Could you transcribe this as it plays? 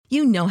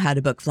You know how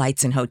to book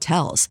flights and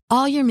hotels.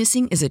 All you're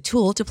missing is a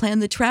tool to plan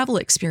the travel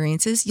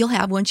experiences you'll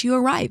have once you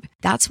arrive.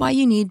 That's why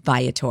you need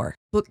Viator.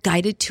 Book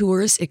guided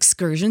tours,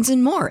 excursions,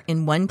 and more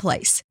in one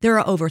place. There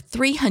are over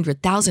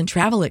 300,000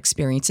 travel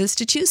experiences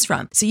to choose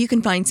from, so you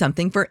can find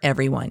something for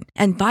everyone.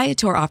 And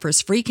Viator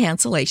offers free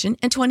cancellation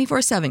and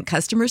 24/7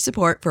 customer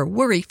support for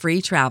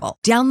worry-free travel.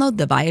 Download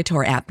the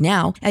Viator app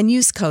now and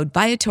use code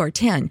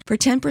Viator10 for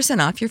 10%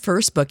 off your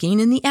first booking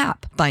in the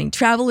app. Find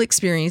travel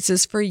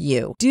experiences for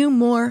you. Do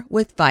more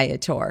with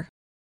Viator.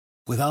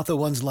 Without the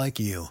ones like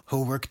you,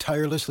 who work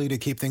tirelessly to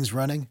keep things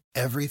running,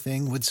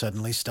 everything would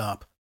suddenly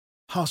stop.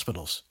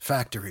 Hospitals,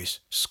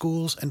 factories,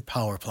 schools, and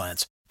power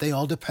plants, they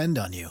all depend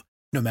on you.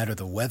 No matter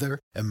the weather,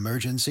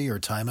 emergency, or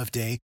time of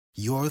day,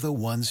 you're the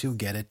ones who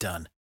get it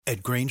done.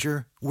 At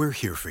Grainger, we're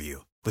here for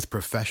you with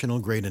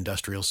professional-grade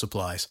industrial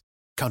supplies.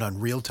 Count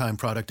on real-time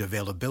product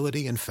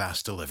availability and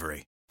fast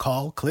delivery.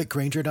 Call, click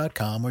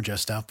Grainger.com, or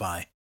just stop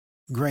by.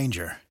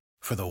 Grainger,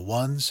 for the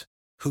ones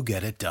who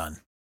get it done.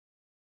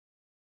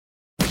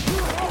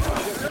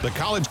 The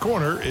College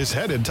Corner is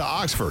headed to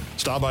Oxford.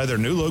 Stop by their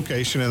new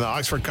location in the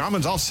Oxford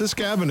Commons off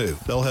Sisk Avenue.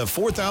 They'll have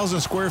 4,000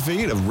 square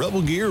feet of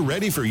Rebel gear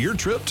ready for your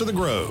trip to the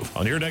Grove.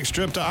 On your next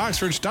trip to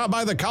Oxford, stop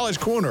by the College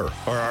Corner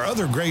or our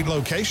other great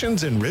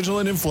locations in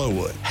Ridgeland and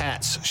Flowood.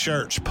 Hats,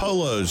 shirts,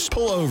 polos,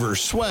 pullovers,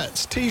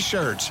 sweats,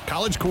 t-shirts.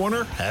 College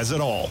Corner has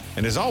it all.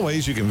 And as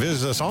always, you can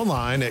visit us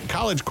online at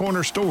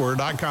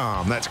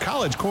collegecornerstore.com. That's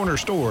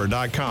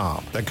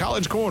collegecornerstore.com. The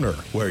College Corner,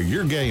 where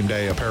your game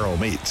day apparel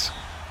meets.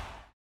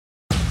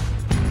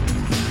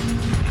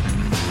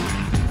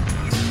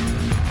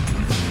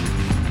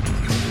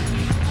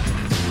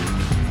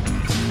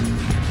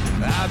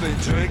 I've been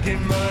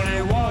drinking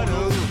money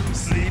water,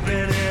 sleeping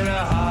in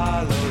a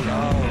hollow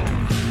log.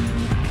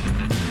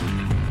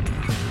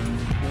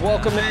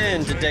 Welcome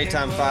in to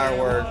Daytime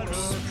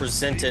Fireworks,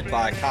 presented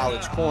by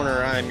College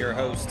Corner. I'm your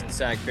host,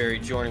 Zach Berry.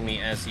 Joining me,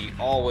 as he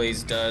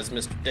always does,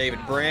 Mr. David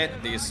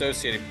Brandt, the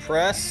Associated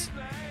Press,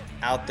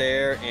 out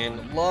there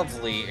in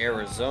lovely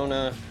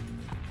Arizona.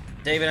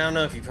 David, I don't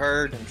know if you've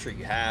heard, I'm sure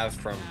you have,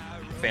 from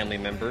family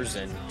members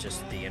and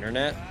just the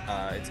internet.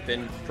 It's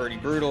been pretty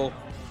brutal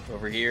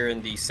over here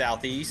in the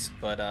southeast,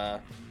 but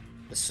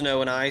the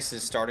snow and ice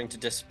is starting to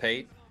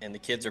dissipate and the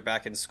kids are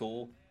back in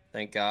school,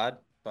 thank God.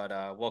 But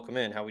welcome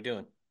in. How we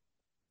doing?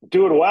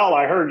 Doing well.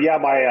 I heard,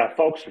 my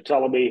folks were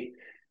telling me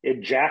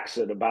in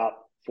Jackson about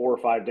 4 or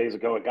 5 days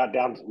ago, it got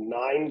down to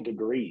 9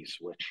 degrees,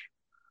 which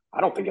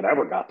I don't think it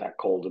ever got that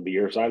cold in the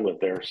years I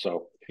lived there.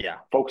 So yeah,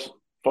 folks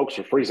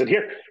are freezing.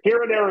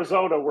 Here in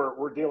Arizona,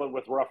 we're dealing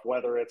with rough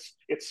weather.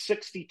 It's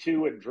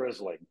 62 and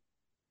drizzling.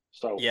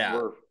 So yeah,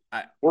 we're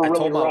I really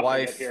told my roughing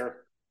wife it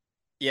here.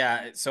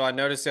 Yeah, so I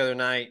noticed the other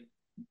night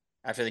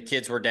after the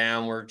kids were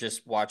down, we're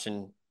just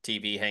watching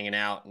TV, hanging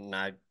out, and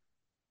I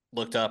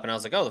looked up and I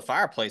was like, oh, the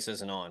fireplace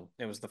isn't on.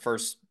 It was the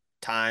first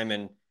time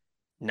in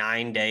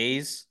 9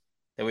 days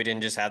that we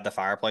didn't just have the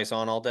fireplace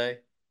on all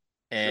day.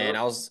 And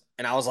Sure.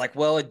 I was like,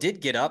 well, it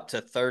did get up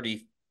to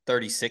 30,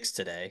 36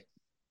 today.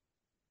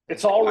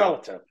 It's all Wow.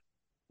 relative.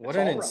 What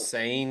an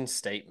insane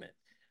statement.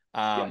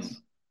 Yes.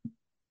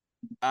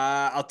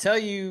 I'll tell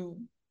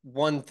you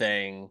one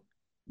thing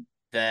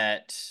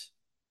that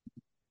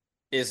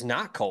is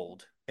not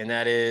cold, and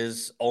that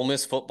is Ole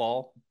Miss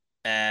football,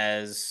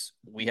 as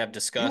we have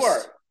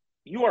discussed.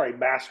 You are a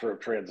master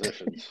of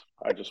transitions.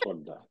 I just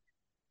wanted to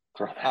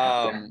throw that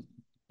out there.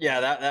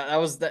 Yeah, that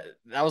was a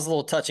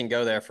little touch and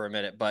go there for a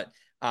minute, but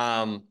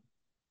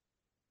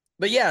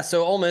yeah,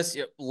 so Ole Miss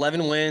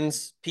 11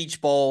 wins,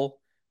 Peach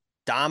Bowl,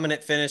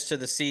 dominant finish to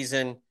the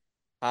season.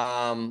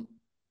 Now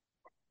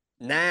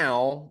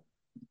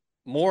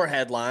more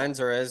headlines,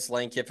 or as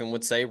Lane Kiffin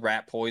would say,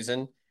 rat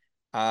poison.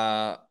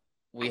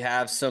 We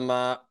have some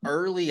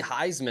early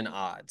Heisman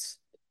odds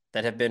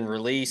that have been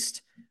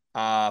released.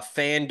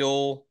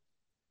 FanDuel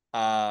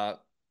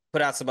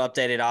put out some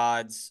updated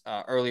odds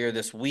earlier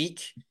this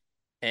week,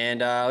 and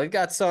we've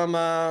got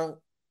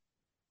some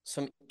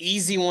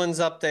easy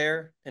ones up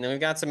there, and then we've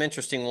got some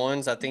interesting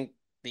ones. I think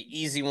the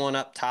easy one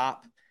up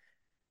top,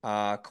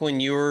 Quinn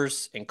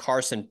Ewers and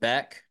Carson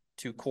Beck,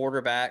 2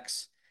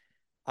 quarterbacks.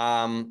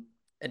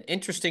 An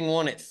interesting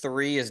one at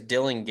 3 is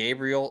Dylan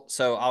Gabriel.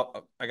 So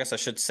I guess I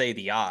should say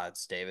the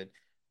odds, David.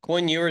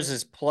 Quinn Ewers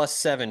is plus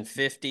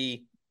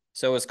 750.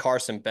 So is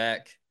Carson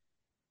Beck.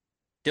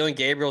 Dylan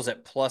Gabriel's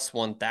at plus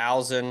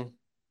 1,000.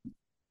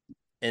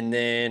 And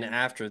then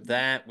after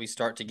that, we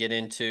start to get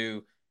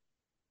into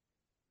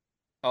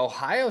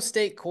Ohio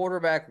State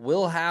quarterback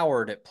Will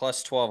Howard at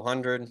plus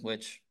 1,200,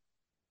 which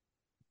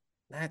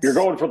you're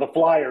going for the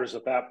Flyers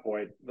at that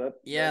point.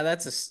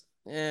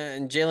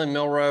 And Jalen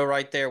Milroe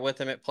right there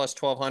with him at plus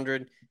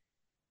 1,200.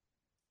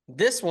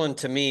 This one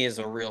to me is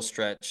a real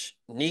stretch.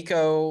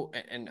 Nico,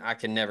 and I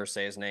can never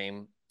say his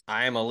name.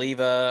 I'm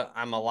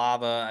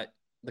Alava,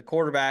 the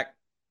quarterback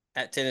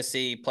at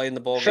Tennessee, played in the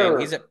bowl game.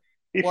 He's at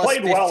he plus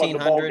played well in the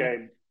bowl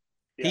game.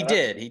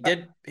 Yeah, he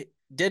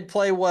did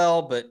play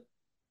well, but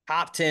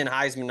top 10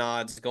 Heisman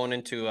odds going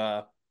into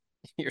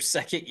your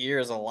second year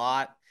is a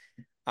lot.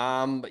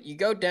 But you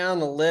go down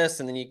the list,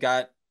 and then you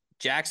got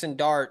Jaxson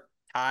Dart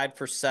tied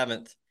for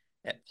 7th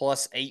at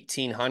plus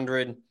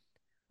 1,800.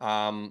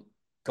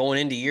 Going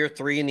into year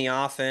 3 in the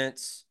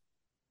offense,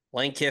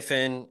 Lane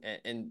Kiffin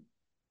and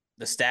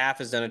the staff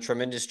has done a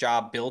tremendous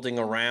job building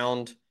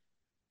around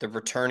the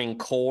returning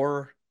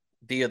core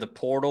via the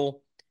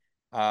portal.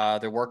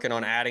 They're working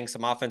on adding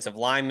some offensive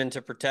linemen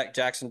to protect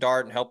Jaxson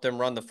Dart and help them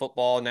run the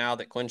football now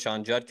that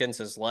Quinshon Judkins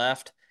has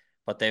left.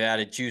 But they've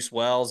added Juice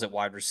Wells at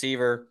wide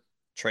receiver,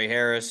 Trey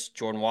Harris,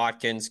 Jordan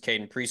Watkins,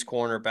 Caden Priest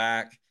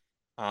cornerback.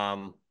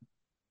 I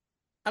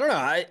don't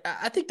know.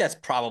 I think that's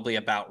probably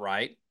about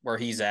right where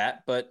he's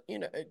at. But,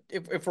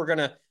 if we're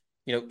going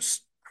to,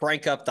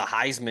 crank up the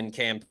Heisman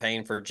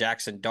campaign for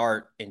Jaxson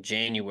Dart in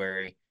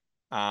January,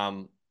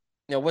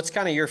 what's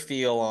kind of your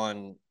feel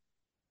on,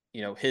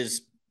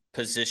 his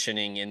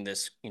positioning in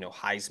this,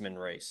 Heisman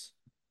race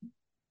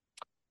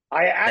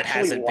I that actually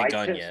hasn't like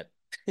begun his yet?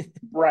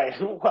 right.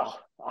 Well,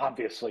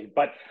 obviously,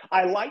 but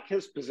I like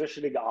his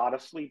positioning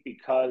honestly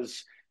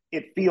because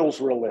it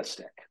feels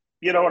realistic.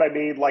 You know what I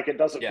mean? Like it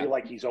doesn't Yeah. feel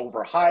like he's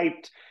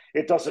overhyped.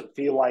 It doesn't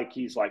feel like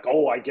he's like,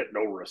 oh, I get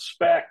no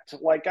respect.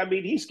 Like, I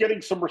mean, he's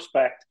getting some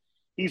respect.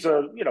 He's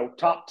a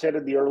top 10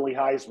 in the early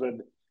Heisman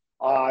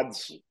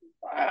odds.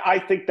 I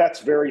think that's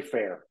very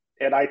fair,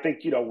 and I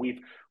think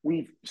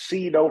we've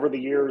seen over the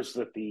years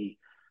that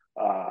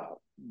uh,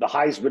 the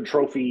Heisman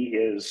Trophy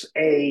is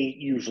A,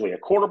 usually a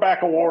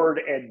quarterback award,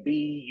 and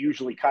B,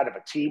 usually kind of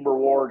a team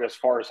reward as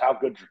far as how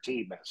good your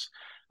team is.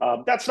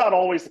 That's not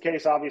always the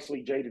case.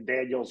 Obviously, Jaden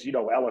Daniels,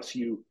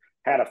 LSU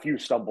had a few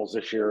stumbles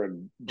this year,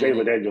 and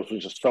Jalen Daniels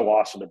was just so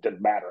awesome it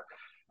didn't matter.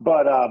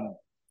 But,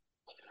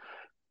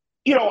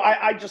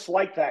 I just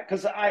like that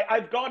because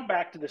I've gone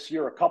back to this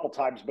year a couple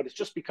times, but it's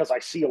just because I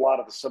see a lot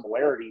of the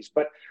similarities.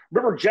 But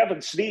remember,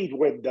 Jevin Sneed,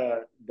 when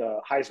the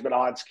Heisman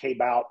odds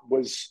came out,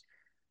 was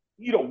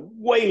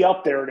way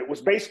up there. And it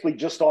was basically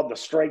just on the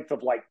strength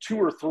of like 2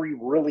 or 3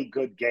 really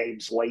good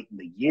games late in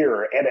the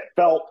year. And it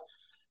felt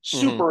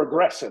super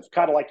aggressive,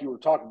 kind of like you were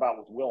talking about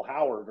with Will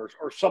Howard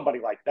or somebody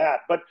like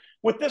that. But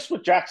with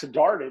Jaxson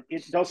Dart,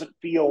 it doesn't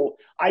feel,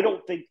 I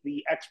don't think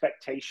the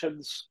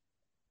expectations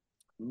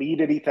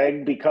mean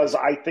anything because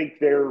I think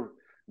they're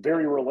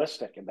very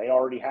realistic and they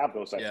already have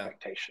those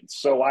expectations.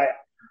 So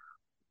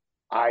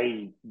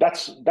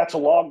that's a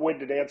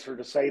long-winded answer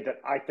to say that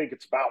I think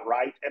it's about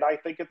right, and I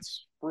think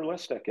it's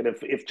realistic. And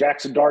if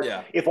Jaxson Dart,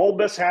 if Ole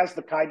Miss has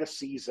the kind of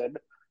season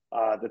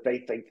that they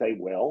think they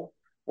will,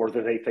 or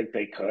that they think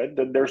they could,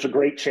 then there's a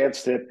great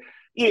chance that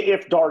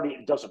if Dart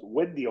doesn't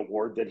win the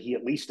award, that he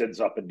at least ends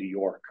up in New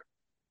York.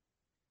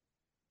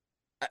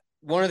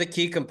 One of the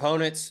key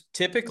components,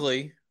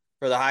 typically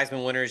for the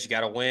Heisman winners, you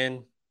got to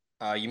win.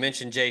 You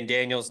mentioned Jaden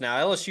Daniels.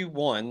 Now LSU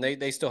won;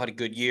 they still had a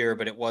good year,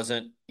 but it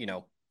wasn't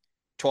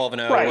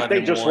 12-0, right.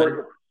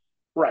 11-1.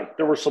 Right.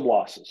 There were some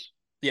losses.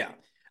 Yeah.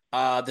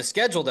 The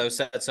schedule, though,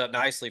 sets up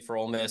nicely for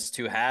Ole Miss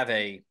to have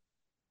a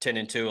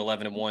 10-2,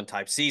 11-1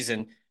 type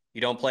season. You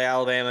don't play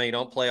Alabama. You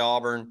don't play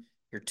Auburn.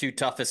 Your 2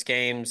 toughest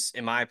games,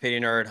 in my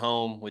opinion, are at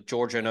home with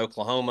Georgia and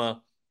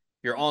Oklahoma.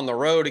 You're on the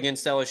road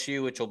against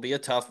LSU, which will be a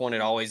tough one.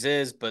 It always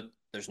is, but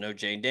there's no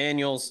Jane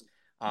Daniels.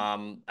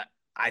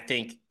 I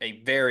think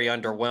a very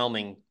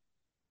underwhelming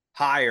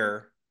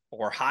hire,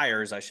 or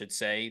hires, I should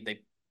say. They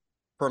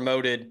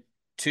promoted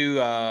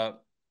 2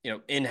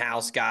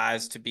 in-house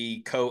guys to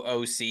be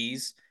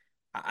co-OCs.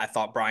 I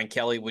thought Brian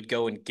Kelly would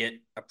go and get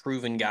a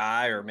proven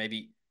guy, or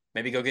maybe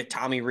go get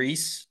Tommy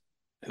Rees,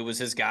 who was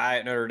his guy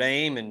at Notre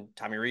Dame, and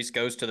Tommy Rees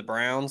goes to the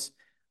Browns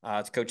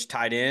to coach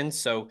tight ends.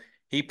 So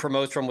he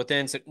promotes from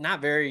within. So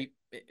not very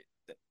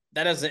 –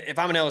 that doesn't – if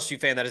I'm an LSU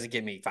fan, that doesn't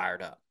get me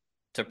fired up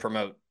to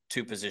promote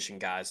 2 position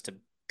guys to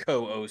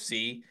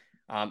co-OC.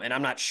 And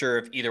I'm not sure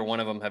if either one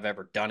of them have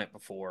ever done it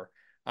before.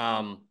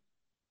 Not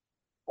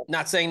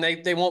saying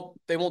they won't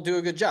do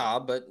a good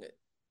job, but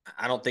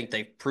I don't think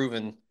they've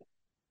proven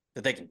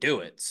that they can do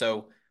it.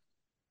 So,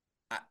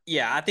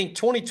 I think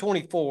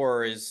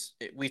 2024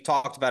 we've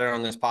talked about it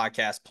on this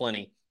podcast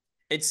plenty.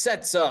 It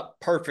sets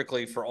up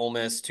perfectly for Ole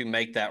Miss to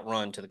make that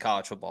run to the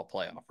college football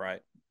playoff,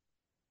 right?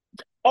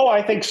 Oh,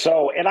 I think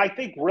so. And I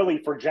think really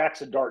for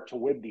Jaxson Dart to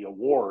win the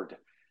award,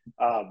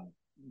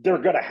 they're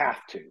going to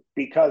have to,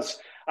 because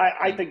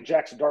I think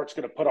Jaxson Dart's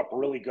going to put up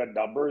really good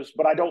numbers,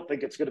 but I don't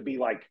think it's going to be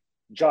like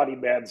Johnny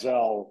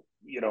Manziel,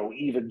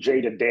 even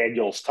Jaden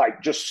Daniels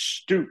type, just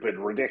stupid,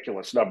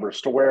 ridiculous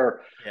numbers to where,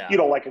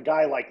 like a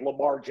guy like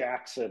Lamar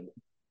Jackson,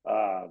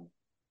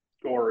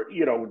 or,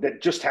 that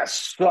just has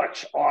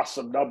such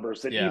awesome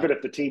numbers that even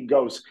if the team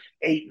goes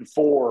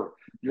 8-4,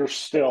 you're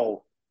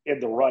still in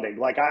the running.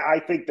 Like,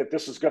 I think that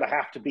this is going to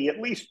have to be at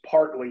least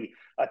partly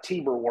a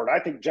team reward. I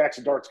think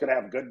Jaxson Dart's going to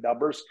have good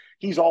numbers.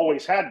 He's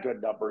always had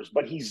good numbers,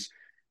 but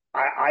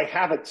I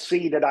haven't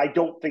seen, and I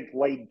don't think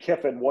Lane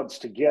Kiffin wants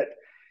to get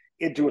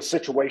into a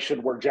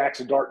situation where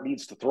Jaxson Dart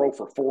needs to throw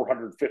for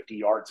 450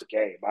 yards a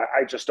game.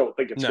 I just don't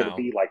think it's going to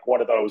be like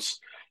one of those,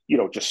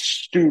 just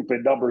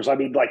stupid numbers. I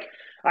mean, like,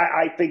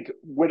 I think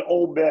when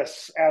Ole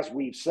Miss, as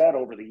we've said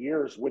over the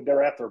years, when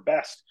they're at their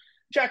best,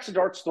 Jaxson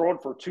Dart's throwing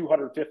for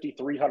 250,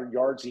 300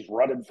 yards. He's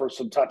running for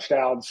some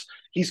touchdowns.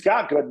 He's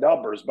got good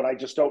numbers, but I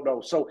just don't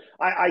know. So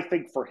I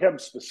think for him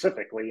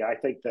specifically, I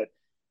think that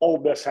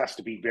Ole Miss has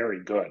to be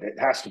very good. It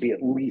has to be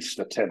at least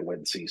a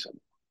 10-win season.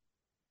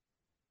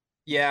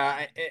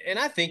 Yeah, and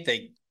I think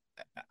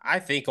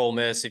Ole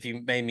Miss, if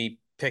you made me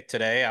pick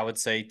today, I would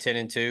say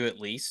 10-2 at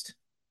least.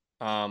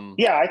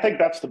 Yeah, I think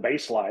that's the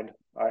baseline.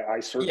 I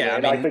certainly, Yeah, I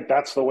and I mean, think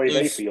that's the way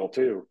they lose, feel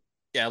too.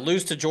 yeah,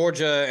 lose to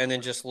Georgia and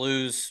then just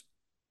lose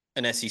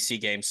an SEC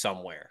game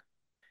somewhere.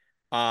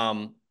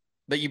 Um,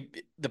 but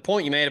the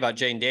point you made about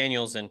Jane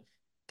Daniels and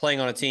playing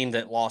on a team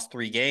that lost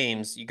 3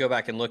 games, you go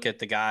back and look at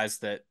the guys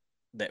that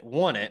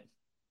won it,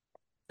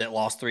 that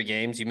lost 3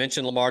 games. You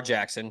mentioned Lamar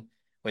Jackson,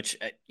 which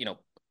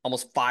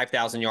almost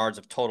 5,000 yards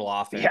of total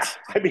Yeah, offense,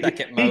 I mean,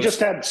 second he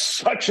just most. had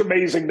such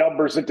amazing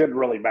numbers; it didn't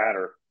really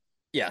matter.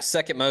 Yeah,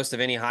 second most of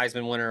any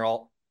Heisman winner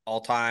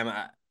all time,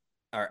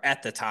 or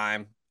at the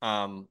time.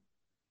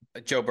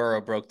 Joe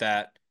Burrow broke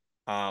that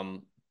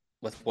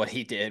with what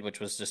he did, which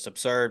was just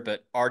absurd.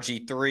 But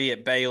RG3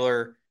 at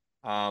Baylor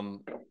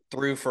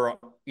threw for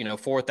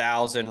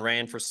 4,000,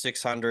 ran for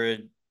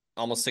 600,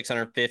 almost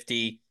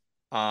 650.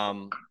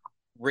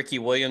 Ricky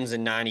Williams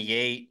in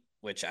 '98,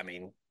 which I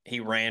mean he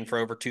ran for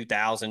over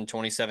 2,000,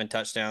 27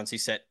 touchdowns. He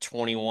set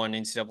 21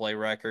 NCAA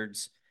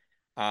records.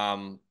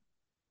 Um,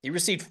 he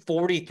received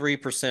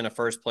 43% of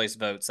first place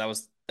votes.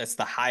 That's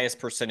the highest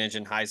percentage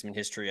in Heisman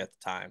history at the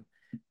time.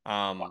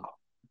 Um,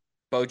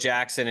 Bo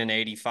Jackson in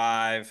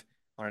 '85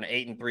 on an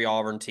 8-3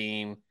 Auburn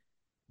team.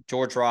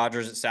 George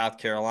Rogers at South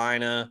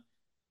Carolina.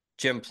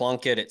 Jim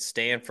Plunkett at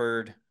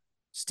Stanford.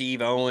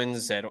 Steve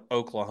Owens at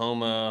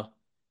Oklahoma.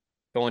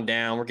 Going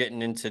down, we're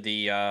getting into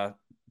the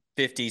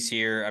 50s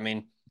here. I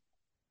mean,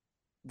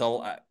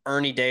 the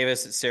Ernie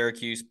Davis at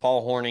Syracuse.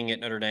 Paul Hornung at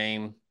Notre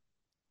Dame.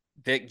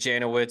 Vic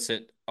Janowitz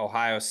at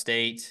Ohio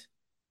State.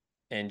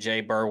 And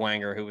Jay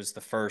Berwanger, who was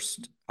the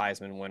first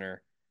Heisman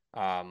winner.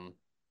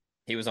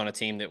 He was on a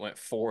team that went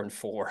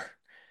 4-4.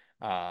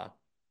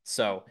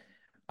 So,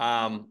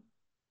 um,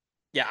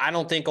 yeah, I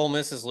don't think Ole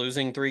Miss is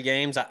losing 3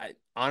 games.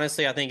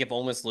 Honestly, I think if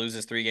Ole Miss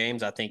loses 3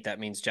 games, I think that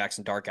means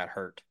Jaxson Dart got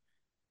hurt.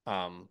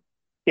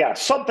 Yeah,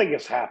 something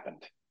has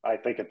happened. I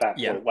think at that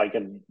Yeah, point, like,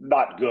 and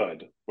not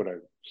good. Would I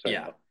say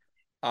yeah.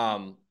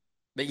 that?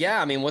 But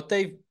yeah, I mean, what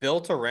they've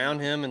built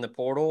around him in the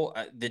portal,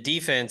 the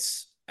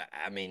defense.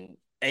 I mean,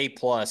 A+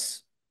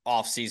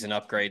 offseason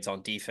upgrades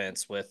on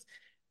defense with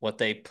what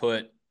they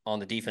put on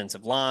the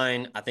defensive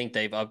line. I think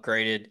they've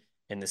upgraded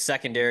in the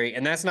secondary,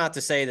 and that's not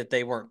to say that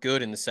they weren't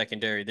good in the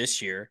secondary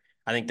this year.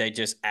 I think they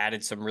just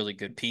added some really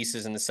good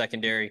pieces in the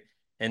secondary,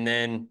 and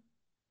then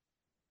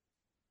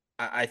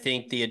I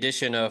think the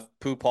addition of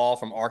Pooh Paul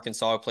from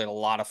Arkansas, who played a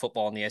lot of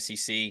football in the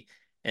SEC,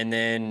 and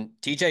then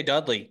TJ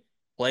Dudley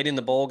played in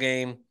the bowl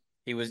game.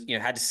 He was,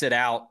 had to sit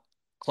out.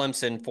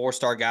 Clemson,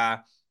 4-star guy,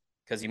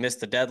 because he missed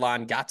the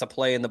deadline, got to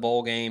play in the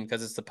bowl game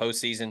because it's the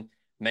postseason,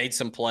 made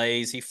some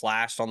plays. He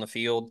flashed on the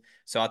field.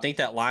 So I think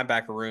that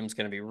linebacker room is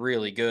going to be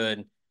really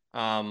good.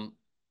 And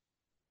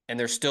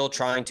they're still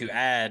trying to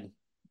add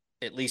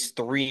at least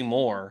 3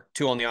 more,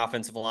 2 on the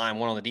offensive line,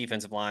 1 on the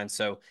defensive line.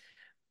 So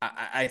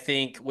I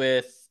think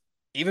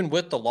even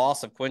with the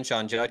loss of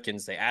Quinshon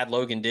Judkins, they add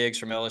Logan Diggs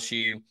from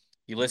LSU,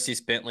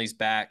 Ulysses Bentley's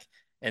back,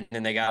 and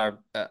then they got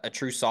a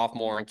true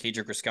sophomore in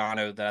Kedrick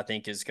Riscano that I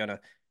think is going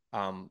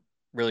to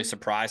really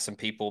surprise some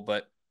people.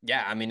 But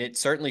yeah, I mean, it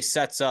certainly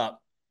sets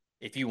up.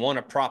 If you want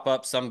to prop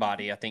up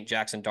somebody, I think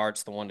Jaxson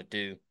Dart's the one to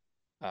do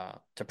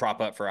to prop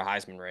up for a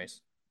Heisman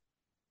race.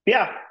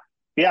 Yeah,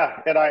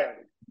 yeah, and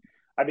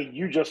I mean,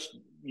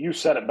 you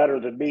said it better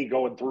than me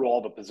going through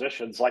all the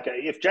positions. Like,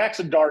 if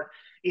Jaxson Dart,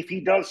 if he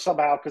does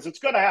somehow, because it's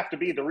going to have to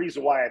be the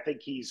reason why I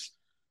think he's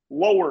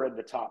lower in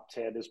the top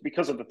 10 is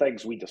because of the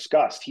things we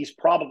discussed. He's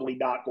probably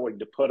not going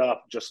to put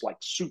up just like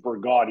super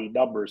gaudy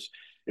numbers.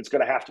 It's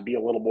going to have to be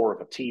a little more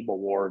of a team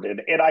award,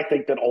 and I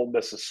think that Ole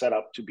Miss is set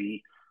up to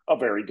be a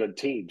very good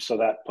team, so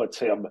that puts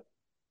him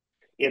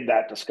in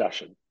that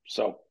discussion.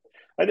 So,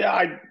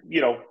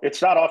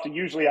 it's not often.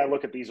 Usually, I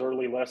look at these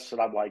early lists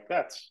and I'm like,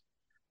 that's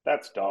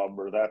dumb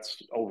or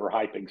that's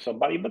overhyping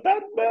somebody, but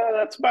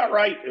that's about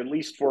right, at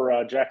least for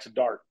Jaxson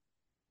Dart.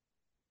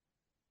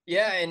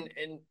 Yeah,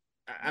 and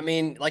I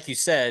mean, like you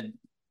said,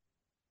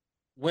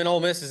 when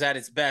Ole Miss is at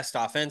its best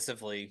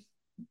offensively,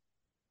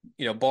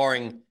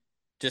 barring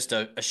just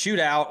a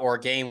shootout or a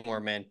game where,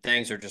 man,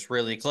 things are just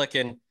really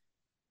clicking,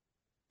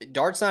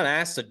 Dart's not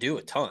asked to do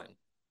a ton.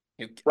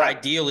 Right.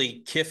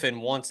 Ideally,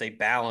 Kiffin wants a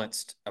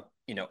balanced,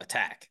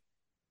 attack.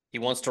 He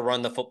wants to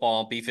run the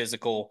football, be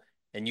physical,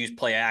 and use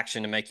play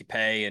action to make you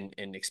pay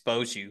and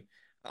expose you.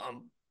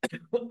 Um,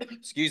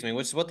 excuse me,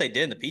 which is what they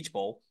did in the Peach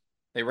Bowl.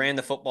 They ran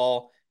the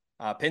football.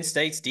 Penn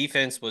State's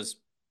defense was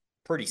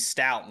pretty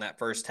stout in that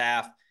first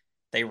half.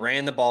 They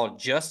ran the ball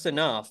just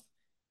enough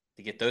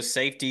to get those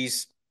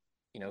safeties,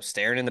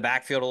 staring in the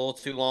backfield a little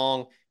too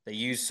long. They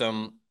used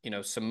some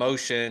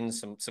motion,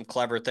 some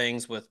clever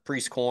things with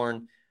Priest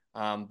Corn.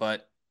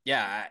 But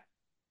yeah,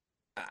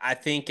 I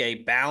think a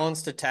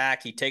balanced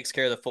attack. He takes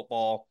care of the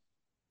football,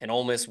 and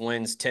Ole Miss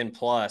wins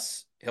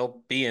 10+.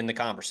 he'll be in the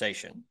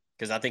conversation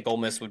because I think Ole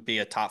Miss would be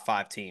a top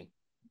 5 team.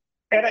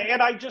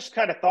 And I just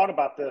kind of thought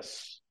about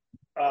this.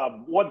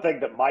 One thing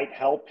that might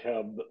help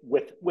him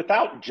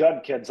without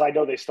Judkins, I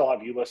know they still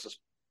have Ulysses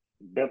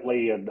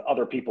Bentley and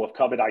other people have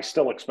come in. I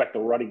still expect the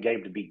running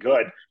game to be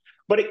good,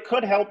 but it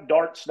could help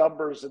Dart's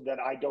numbers. And then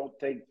I don't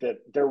think that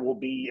there will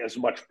be as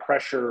much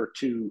pressure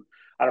to,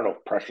 I don't know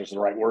if pressure is the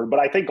right word, but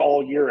I think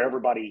all year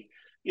everybody,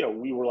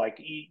 we were like,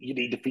 you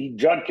need to feed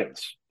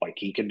Judkins. Like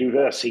he can do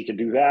this, he can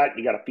do that.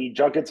 You got to feed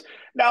Judkins.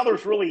 Now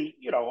there's really,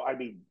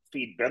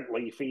 feed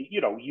Bentley,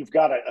 you've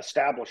got to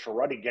establish a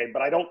running game,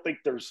 but I don't think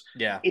there's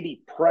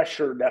any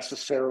pressure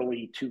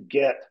necessarily to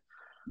get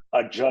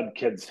a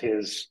Judkins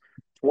his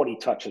 20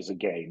 touches a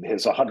game,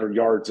 his 100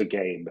 yards a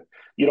game.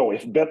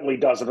 If Bentley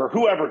does it or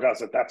whoever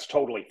does it, that's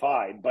totally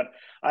fine. But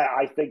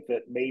I think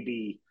that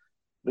maybe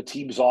the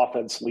team's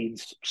offense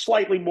leans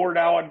slightly more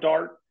now on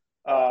Dart.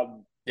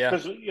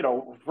 Because,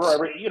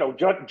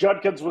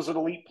 Judkins was an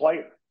elite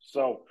player.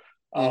 So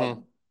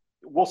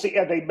we'll see.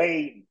 And they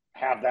may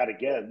have that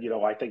again.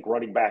 I think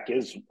running back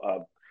is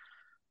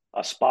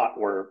a spot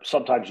where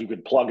sometimes you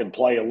could plug and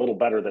play a little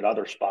better than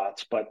other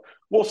spots, but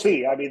we'll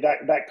see. I mean,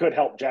 that could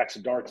help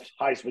Jaxson Dart's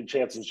Heisman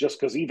chances just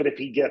because even if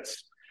he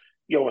gets,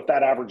 if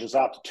that averages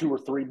out to 2 or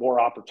 3 more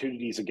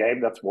opportunities a game,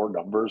 that's more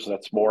numbers.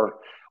 That's more,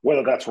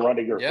 whether that's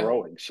running or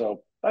throwing.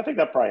 So I think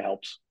that probably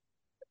helps.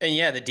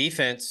 And the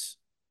defense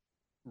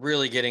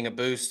really getting a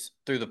boost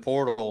through the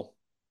portal,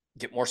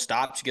 get more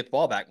stops, you get the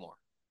ball back more.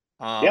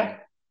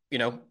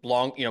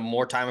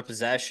 More time of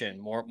possession,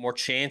 more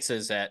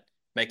chances at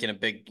making a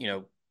big,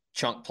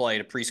 chunk play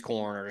to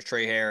Prieskorn or to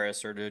Trey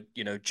Harris or to,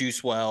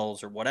 Juice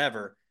Wells or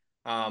whatever.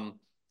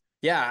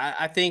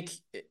 I think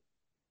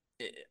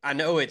I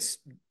know it's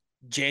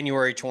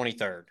January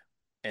 23rd,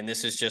 and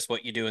this is just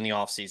what you do in the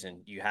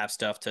offseason. You have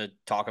stuff to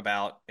talk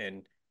about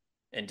and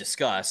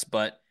discuss,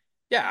 but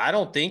I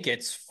don't think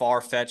it's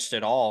far-fetched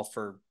at all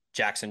for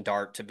Jaxson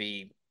Dart to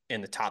be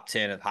in the top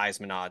 10 of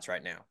Heisman odds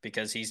right now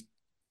because he's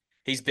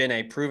been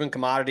a proven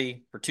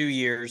commodity for 2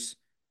 years.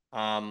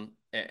 And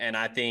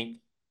I think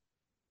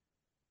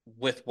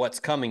with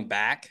what's coming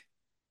back,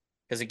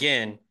 because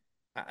again,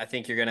 I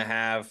think you're going to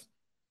have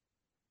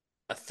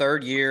a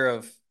third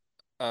year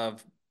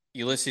of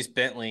Ulysses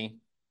Bentley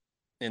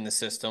in the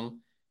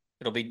system.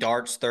 It'll be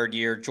Dart's third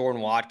year,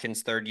 Jordan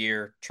Watkins' third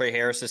year, Trey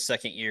Harris's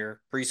second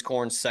year,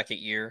 Prieskorn's second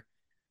year.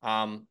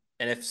 And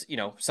if,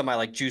 somebody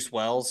like Juice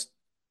Wells,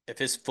 if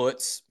his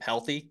foot's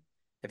healthy,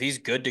 if he's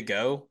good to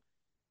go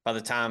by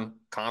the time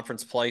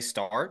conference play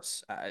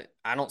starts, I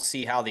don't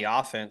see how the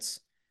offense,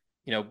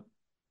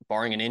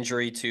 barring an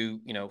injury to,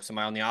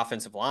 somebody on the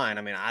offensive line,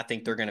 I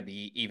think they're going to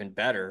be even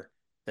better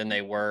than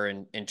they were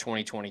in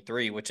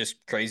 2023, which is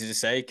crazy to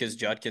say because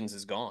Judkins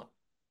is gone.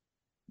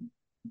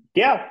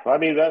 Yeah.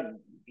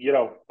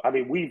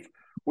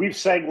 We've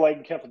sang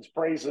Lane Kiffin's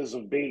praises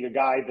of being a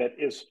guy that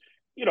is,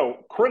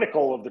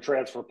 critical of the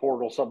transfer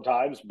portal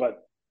sometimes,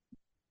 but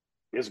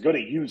is going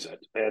to use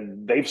it.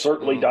 And they've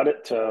certainly done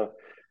it to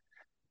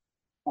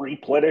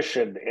replenish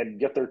and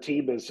get their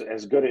team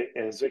as good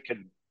as it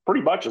can,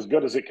 pretty much as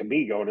good as it can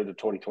be going into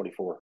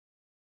 2024.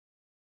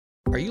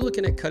 Are you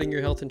looking at cutting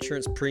your health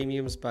insurance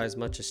premiums by as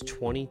much as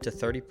 20 to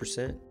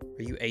 30%?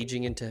 Are you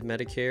aging into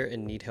Medicare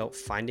and need help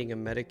finding a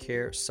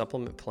Medicare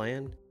supplement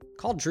plan?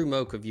 Call Drew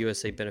Moak of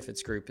USA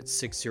Benefits Group at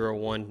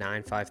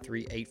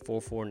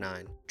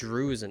 601-953-8449.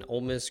 Drew is an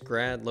Ole Miss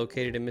grad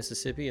located in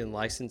Mississippi and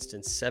licensed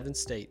in 7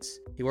 states.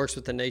 He works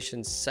with the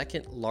nation's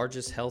second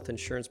largest health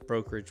insurance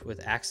brokerage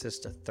with access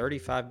to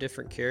 35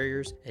 different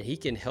carriers, and he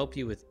can help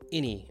you with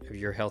any of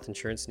your health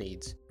insurance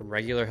needs. From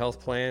regular health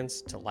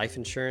plans to life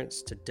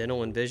insurance to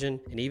dental and vision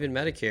and even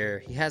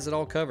Medicare, he has it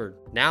all covered.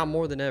 Now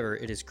more than ever,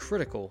 it is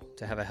critical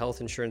to have a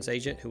health insurance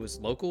agent who is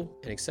local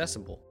and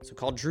accessible. So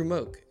call Drew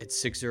Moak at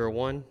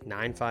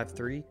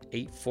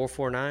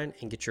 601-953-8449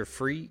 and get your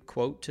free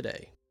quote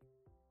today.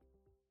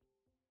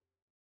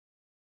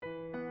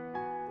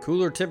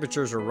 Cooler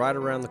temperatures are right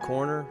around the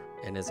corner,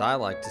 and as I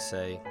like to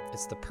say,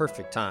 it's the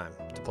perfect time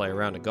to play a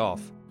round of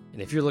golf. And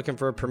if you're looking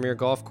for a premier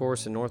golf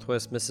course in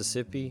Northwest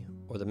Mississippi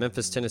or the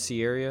Memphis,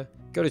 Tennessee area,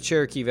 go to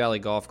Cherokee Valley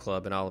Golf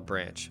Club in Olive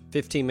Branch,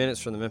 15 minutes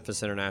from the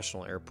Memphis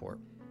International Airport.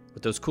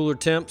 With those cooler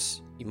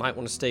temps, you might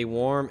want to stay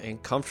warm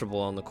and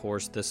comfortable on the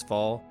course this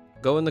fall.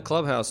 Go in the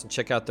clubhouse and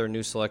check out their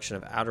new selection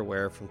of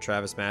outerwear from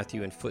Travis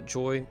Matthew and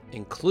FootJoy,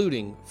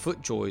 including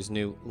FootJoy's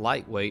new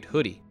lightweight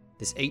hoodie.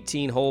 This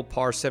 18-hole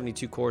par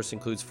 72 course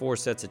includes 4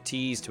 sets of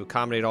tees to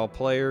accommodate all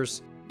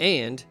players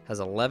and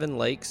has 11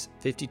 lakes,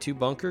 52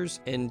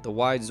 bunkers, and the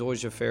wide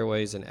Zoysia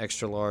fairways and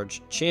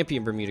extra-large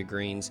Champion Bermuda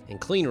greens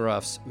and clean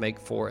roughs make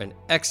for an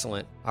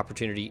excellent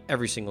opportunity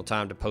every single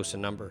time to post a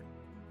number.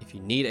 If you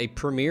need a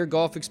premier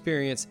golf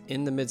experience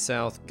in the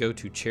Mid-South, go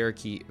to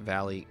Cherokee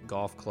Valley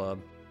Golf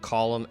Club.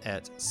 Call them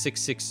at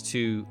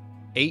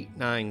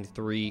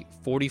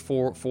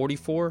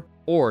 662-893-4444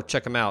 or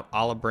check them out,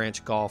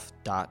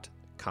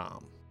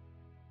 olivebranchgolf.com.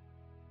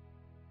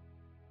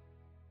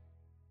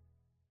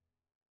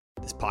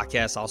 This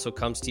Podcast also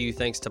comes to you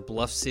thanks to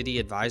Bluff City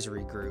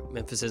Advisory Group,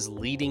 Memphis's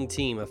leading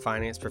team of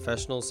finance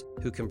professionals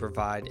who can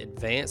provide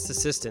advanced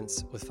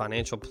assistance with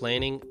financial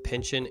planning,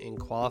 pension, and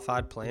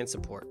qualified plan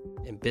support,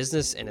 and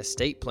business and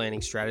estate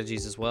planning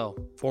strategies as well.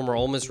 Former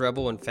Ole Miss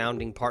Rebel and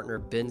founding partner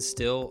Ben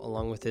Still,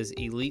 along with his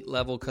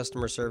elite-level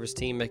customer service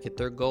team, make it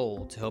their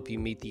goal to help you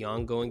meet the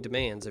ongoing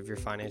demands of your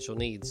financial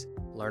needs.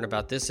 Learn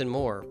about this and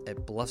more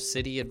at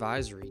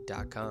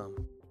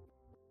bluffcityadvisory.com.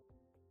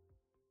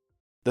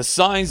 The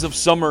signs of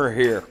summer are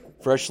here.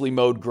 Freshly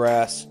mowed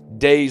grass,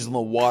 days on the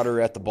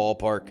water at the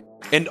ballpark,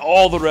 and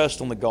all the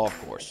rest on the golf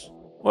course.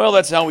 Well,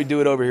 that's how we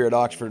do it over here at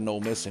Oxford and Ole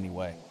Miss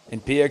anyway.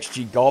 And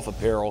PXG Golf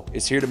Apparel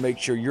is here to make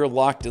sure you're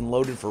locked and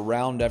loaded for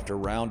round after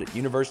round at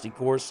University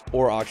Course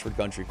or Oxford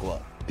Country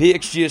Club.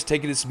 PXG has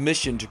taken its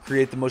mission to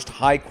create the most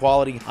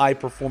high-quality,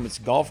 high-performance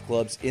golf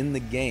clubs in the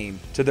game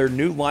to their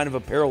new line of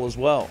apparel as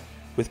well.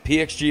 With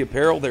PXG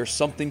Apparel, there's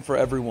something for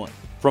everyone.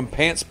 From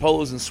pants,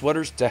 polos, and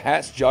sweaters to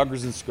hats,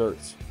 joggers, and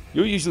skirts.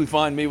 You'll usually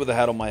find me with a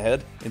hat on my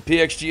head, and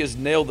PXG has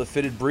nailed the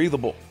fitted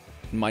breathable.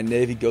 And my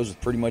navy goes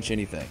with pretty much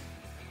anything.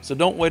 So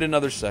don't wait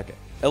another second.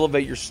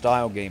 Elevate your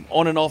style game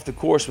on and off the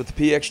course with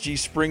the PXG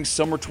Spring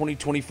Summer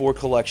 2024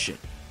 collection.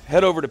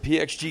 Head over to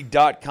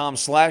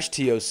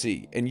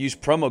pxg.com/TOC and use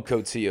promo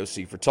code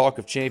TOC for Talk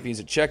of Champions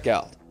at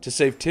checkout to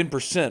save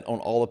 10% on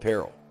all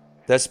apparel.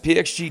 That's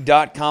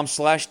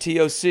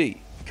pxg.com/TOC.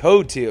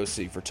 Code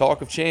TOC for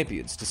Talk of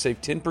Champions to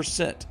save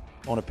 10%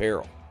 on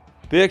apparel.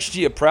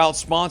 PXG, a proud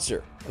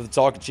sponsor of the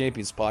Talk of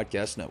Champions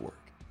podcast network.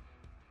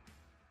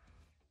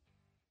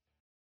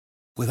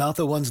 Without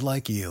the ones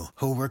like you,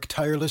 who work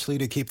tirelessly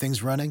to keep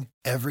things running,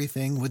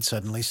 everything would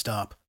suddenly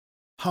stop.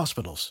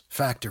 Hospitals,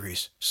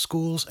 factories,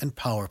 schools, and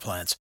power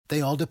plants, they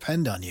all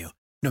depend on you.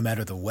 No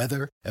matter the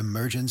weather,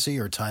 emergency,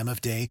 or time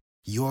of day,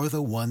 you're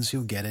the ones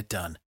who get it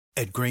done.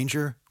 At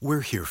Grainger,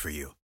 we're here for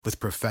you with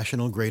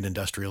professional-grade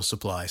industrial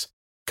supplies.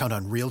 Count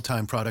on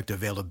real-time product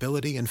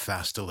availability and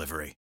fast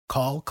delivery.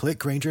 Call, click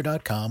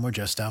Grainger.com, or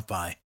just stop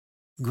by.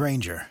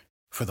 Grainger,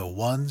 for the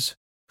ones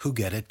who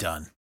get it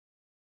done.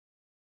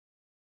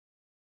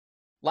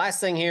 Last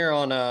thing here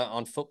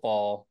on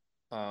football,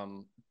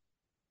 talk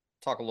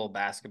a little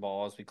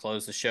basketball as we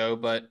close the show,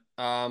 but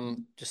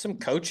just some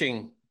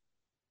coaching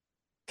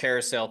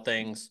carousel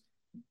things.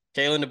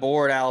 Kalen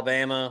DeBoer at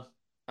Alabama,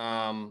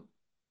 and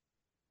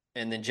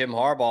then Jim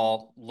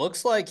Harbaugh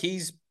looks like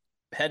he's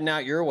heading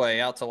out your way,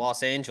 out to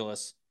Los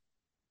Angeles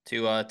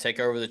to take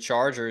over the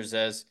Chargers.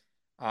 As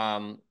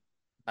I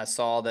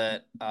saw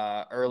that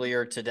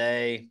earlier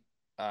today,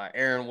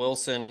 Aaron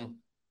Wilson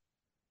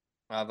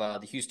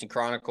of the Houston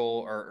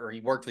Chronicle, or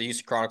he worked for the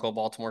Houston Chronicle,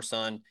 Baltimore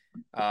Sun.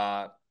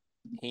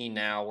 He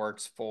now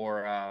works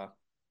for a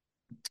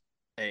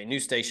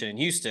news station in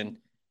Houston.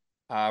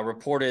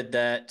 Reported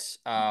that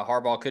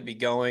Harbaugh could be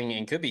going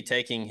and could be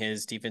taking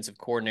his defensive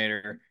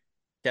coordinator,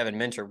 Kevin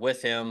Minter,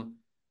 with him.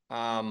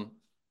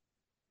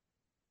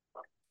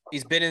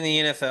 He's been in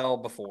the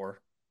NFL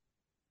before,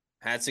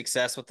 had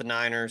success with the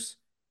Niners.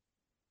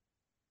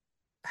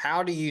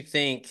 How do you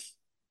think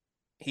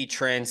he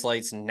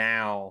translates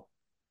now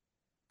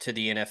to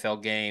the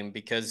NFL game?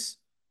 Because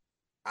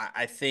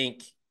I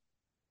think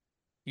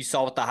you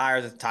saw what the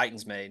hire that the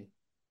Titans made,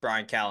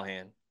 Brian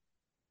Callahan.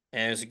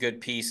 And it was a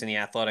good piece in The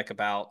Athletic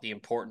about the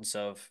importance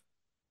of,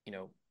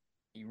 you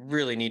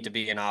really need to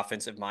be an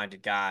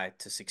offensive-minded guy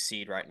to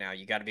succeed right now.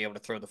 You got to be able to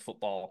throw the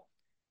football.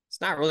 It's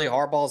not really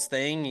Harbaugh's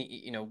thing.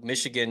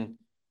 Michigan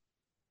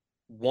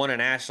won a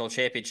national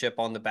championship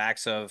on the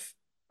backs of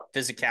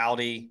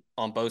physicality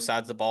on both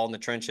sides of the ball in the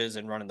trenches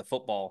and running the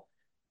football.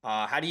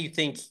 How do you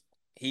think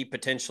he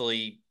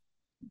potentially,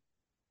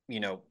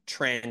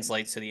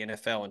 translates to the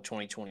NFL in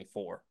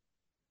 2024?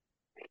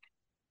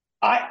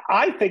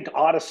 I think,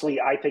 honestly,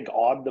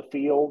 on the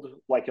field,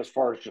 like as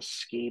far as just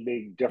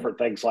scheming, different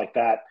things like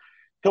that,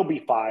 he'll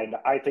be fine.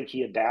 I think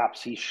he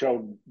adapts. He's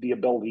shown the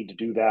ability to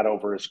do that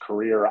over his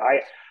career.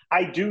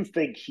 I do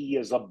think he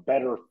is a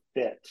better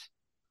fit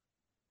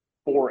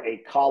for a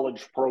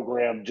college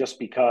program just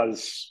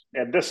because,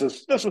 and this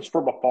is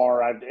from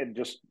afar, and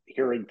just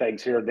hearing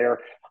things here and there,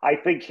 I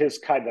think his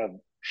kind of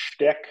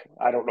shtick,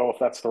 I don't know if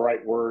that's the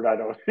right word,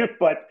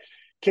 but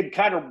can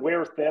kind of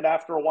wear thin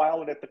after a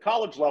while. And at the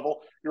college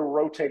level, you're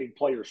rotating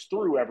players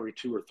through every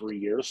 2 or 3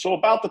 years. So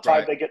about the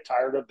time they get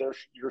tired of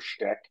your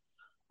shtick,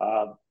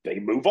 they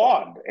move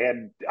on.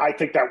 And I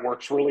think that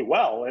works really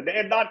well. And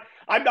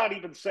I'm not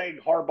even saying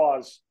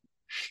Harbaugh's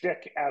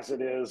shtick as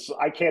it is.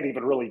 I can't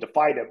even really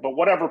define it, but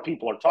whatever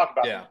people are talking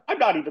about, I'm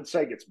not even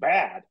saying it's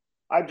bad.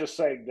 I'm just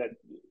saying that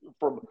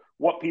from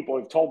what people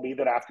have told me,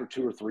 that after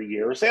 2 or 3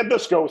 years, and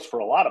this goes for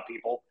a lot of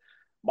people,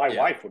 my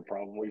wife would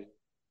probably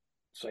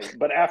say,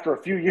 but after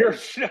a few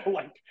years,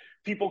 like,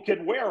 people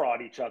can wear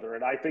on each other.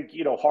 And I think,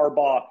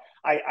 Harbaugh,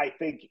 I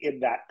think in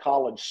that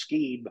college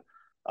scheme,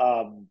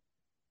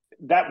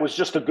 that was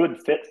just a good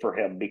fit for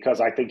him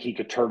because I think he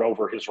could turn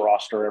over his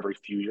roster every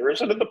few years.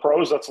 And in the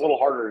pros, that's a little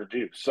harder to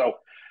do. So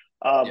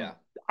I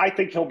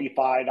think he'll be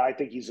fine. I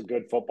think he's a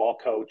good football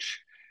coach.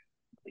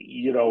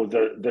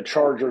 The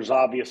Chargers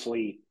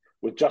obviously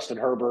with Justin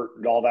Herbert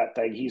and all that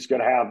thing,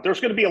 there's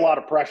going to be a lot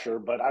of pressure,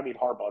 but I mean,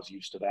 Harbaugh's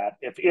used to that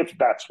if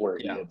that's where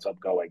he ends up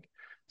going.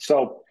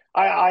 So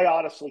I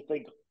honestly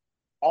think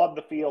on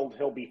the field,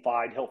 he'll be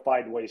fine. He'll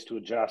find ways to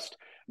adjust,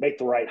 make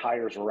the right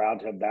hires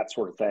around him, that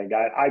sort of thing.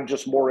 I'm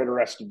just more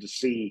interested to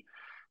see,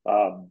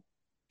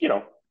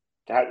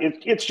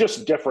 it's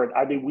just different.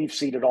 I mean, we've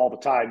seen it all the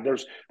time.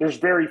 There's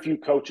very few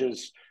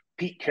coaches,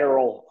 Pete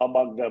Carroll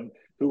among them,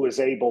 who is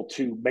able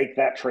to make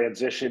that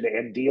transition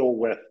and deal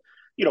with,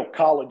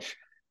 college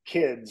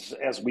kids,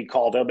 as we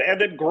call them,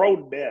 and then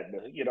grown men,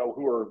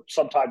 who are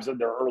sometimes in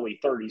their early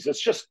 30s.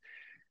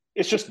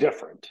 It's just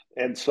different.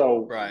 And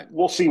so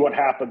We'll see what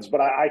happens,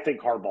 but I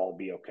think Harbaugh will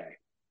be okay.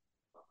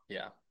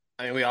 Yeah.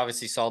 I mean, we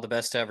obviously saw the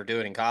best to ever do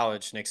it in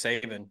college. Nick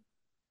Saban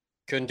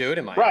couldn't do it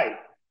in Miami. Right.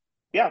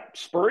 Yeah.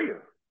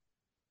 Spurrier.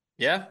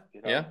 Yeah.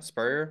 Yeah.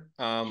 Spurrier.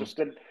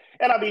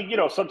 And I mean,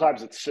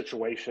 sometimes it's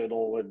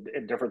situational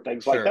and different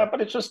things like that,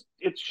 but it's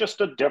just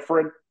a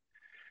different.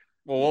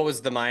 Well, what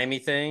was the Miami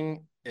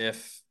thing?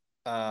 If,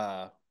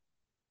 they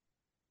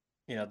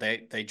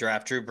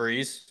draft Drew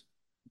Brees,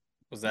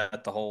 was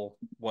that the whole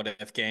what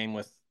if game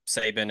with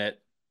Saban at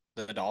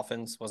the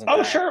Dolphins?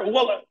 Sure.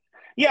 Well,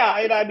 yeah.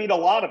 And I mean, a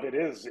lot of it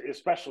is,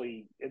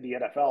 especially in the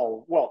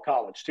NFL, well,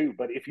 college too,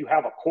 but if you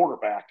have a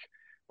quarterback,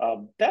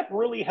 that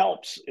really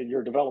helps in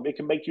your development. It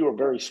can make you a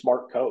very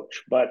smart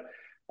coach, but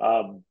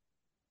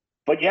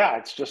yeah,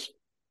 it's just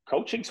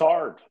coaching's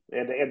hard,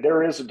 and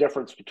there is a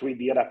difference between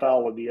the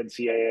NFL and the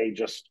NCAA.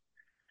 Just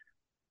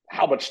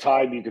how much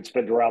time you can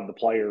spend around the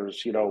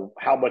players,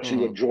 how much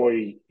you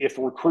enjoy, if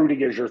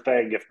recruiting is your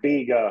thing, if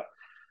being a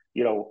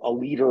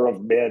leader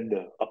of men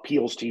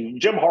appeals to you.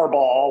 Jim Harbaugh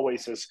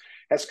always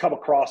has come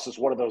across as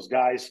one of those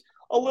guys,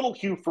 a little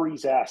Hugh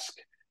Freeze-esque,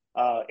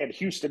 and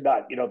Houston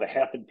Nutt, the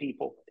helping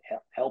people,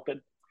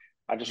 helping.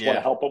 I just want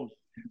to help them.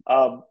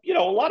 A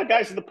lot of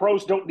guys in the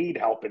pros don't need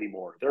help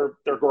anymore.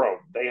 They're grown.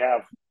 They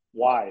have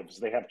wives.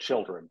 They have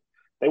children.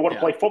 They want to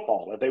play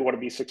football, and they want to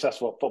be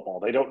successful at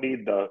football. They don't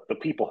need the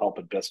people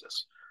helping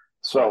business.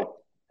 So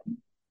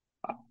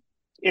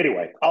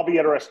anyway, I'll be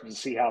interested to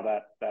see how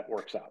that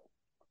works out.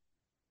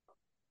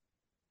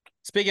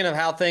 Speaking of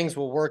how things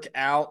will work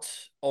out,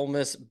 Ole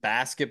Miss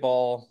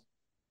basketball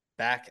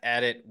back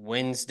at it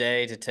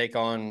Wednesday to take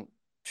on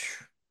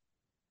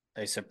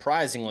a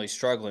surprisingly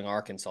struggling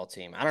Arkansas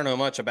team. I don't know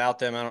much about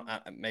them.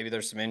 Maybe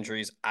there's some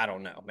injuries. I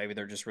don't know. Maybe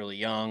they're just really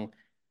young.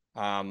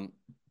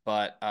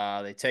 But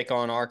they take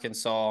on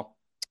Arkansas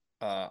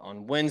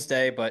on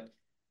Wednesday. But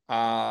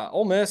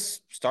Ole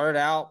Miss started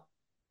out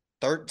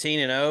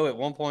 13-0. At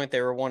one point,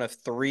 they were one of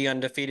 3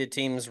 undefeated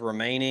teams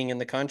remaining in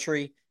the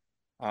country.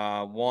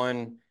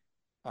 Won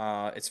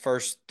its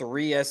first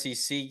 3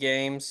 SEC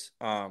games,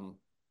 2,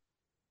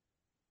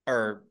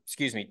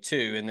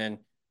 and then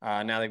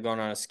now they've gone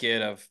on a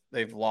skid of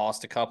they've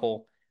lost a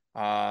couple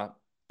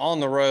on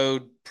the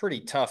road, pretty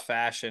tough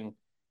fashion.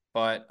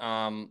 But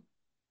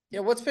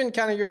what's been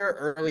kind of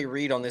your early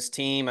read on this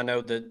team? I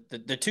know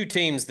the 2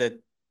 teams that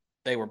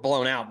they were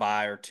blown out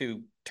by are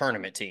 2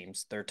 tournament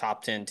teams. They're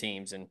top 10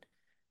 teams in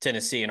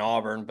Tennessee and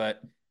Auburn.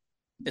 But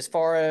as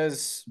far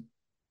as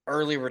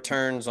early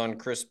returns on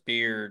Chris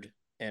Beard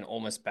and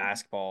Ole Miss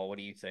basketball, what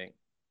do you think?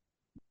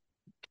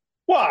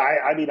 Well,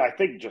 I mean, I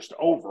think just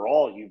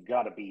overall, you've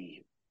got to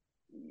be,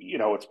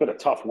 it's been a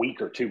tough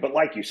week or two, but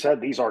like you said,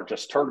 these aren't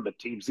just tournament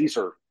teams. These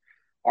are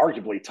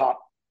arguably top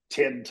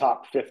 10,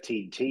 top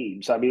 15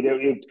 teams. I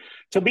mean,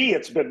 to me,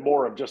 it's been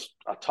more of just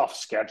a tough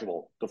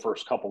schedule the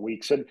first couple of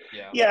weeks. And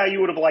you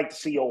would have liked to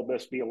see Ole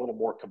Miss be a little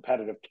more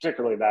competitive,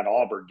 particularly in that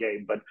Auburn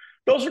game, but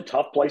those are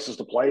tough places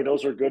to play.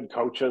 Those are good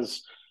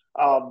coaches.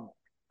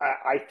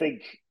 I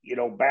think,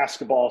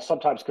 basketball,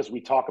 sometimes because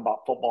we talk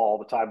about football all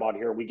the time on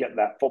here, we get in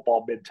that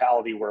football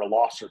mentality where a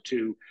loss or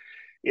 2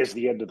 is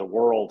the end of the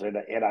world. And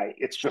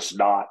it's just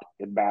not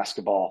in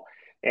basketball.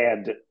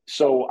 And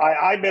so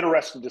I'm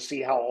interested to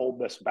see how Ole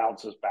Miss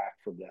bounces back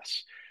from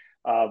this.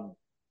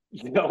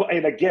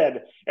 And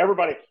again,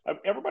 everybody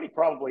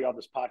probably on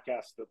this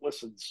podcast that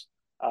listens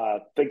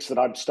thinks that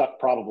I'm stuck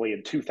probably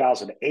in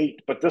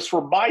 2008, but this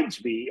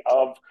reminds me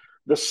of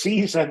the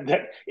season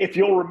that, if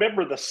you'll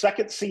remember, the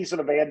second season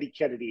of Andy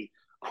Kennedy,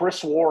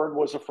 Chris Warren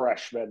was a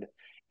freshman,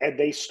 and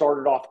they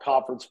started off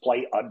conference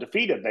play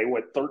undefeated. They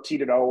went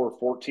 13-0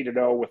 or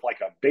 14-0 with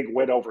like a big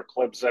win over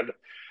Clemson.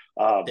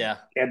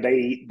 And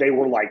they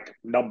were like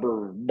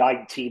number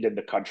 19 in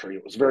the country.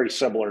 It was very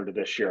similar to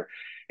this year.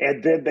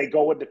 And then they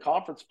go into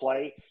conference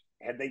play,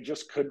 and they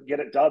just couldn't get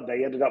it done.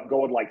 They ended up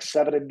going like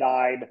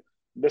 7-9,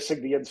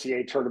 missing the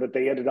NCAA tournament.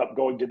 They ended up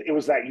it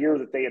was that year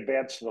that they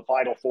advanced to the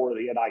Final Four of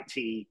the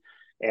NIT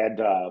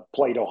and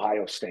played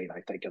Ohio State,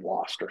 I think, and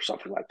lost or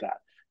something like that.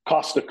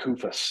 Costa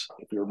Koufos,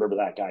 if you remember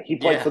that guy. He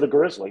played for the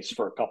Grizzlies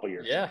for a couple of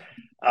years. Yeah.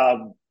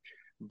 And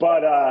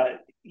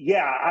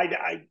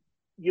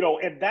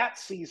that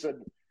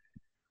season,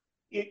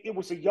 it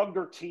was a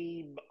younger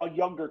team, a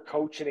younger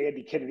coach in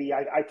Andy Kennedy.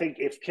 I think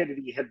if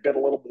Kennedy had been a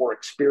little more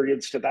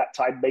experienced at that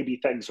time, maybe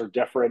things are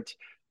different.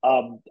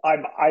 I'm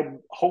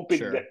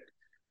hoping that,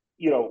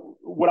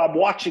 when I'm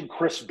watching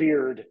Chris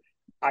Beard,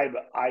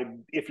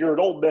 if you're an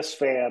Ole Miss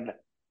fan,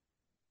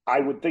 I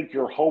would think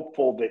you're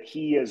hopeful that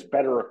he is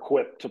better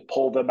equipped to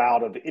pull them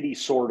out of any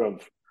sort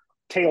of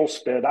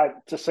tailspin.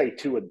 To say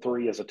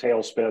 2-3 is a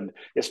tailspin,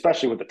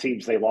 especially with the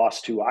teams they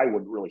lost to, I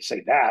wouldn't really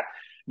say that.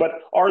 But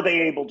are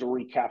they able to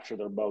recapture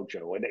their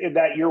mojo? And in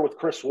that year with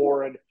Chris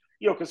Warren,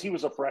 because he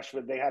was a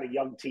freshman, they had a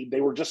young team.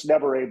 They were just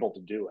never able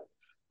to do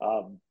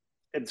it.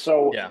 And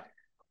so, Yeah.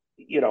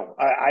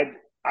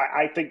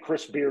 I think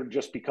Chris Beard,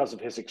 just because of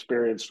his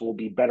experience, will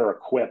be better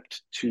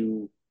equipped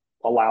to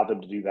allow them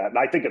to do that. And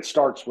I think it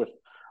starts with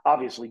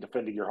obviously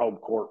defending your home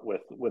court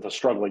with a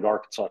struggling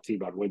Arkansas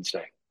team on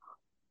Wednesday.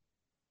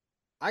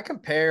 I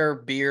compare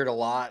Beard a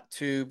lot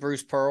to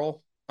Bruce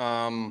Pearl.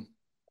 A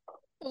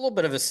little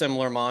bit of a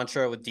similar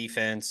mantra with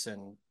defense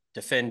and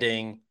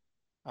defending.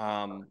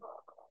 Kind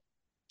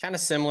of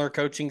similar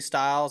coaching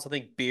styles. I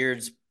think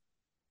Beard's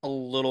a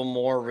little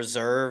more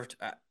reserved.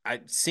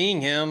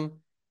 Seeing him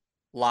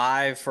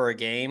live for a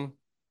game,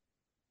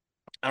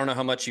 I don't know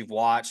how much you've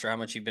watched or how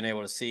much you've been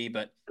able to see,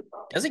 but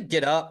doesn't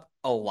get up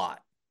a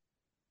lot.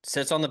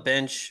 Sits on the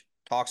bench,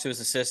 talks to his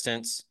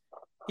assistants.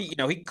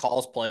 He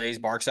calls plays,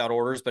 barks out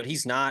orders, but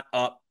he's not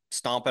up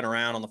stomping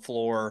around on the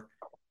floor,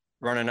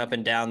 running up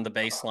and down the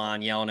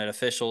baseline, yelling at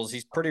officials.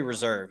 He's pretty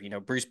reserved.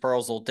 Bruce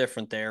Pearl's a little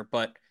different there,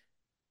 but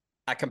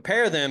I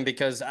compare them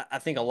because I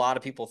think a lot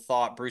of people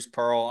thought Bruce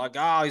Pearl, like,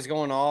 oh, he's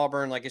going to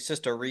Auburn, like it's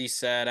just a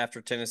reset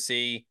after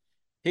Tennessee.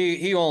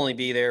 He'll only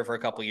be there for a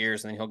couple of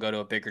years and then he'll go to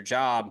a bigger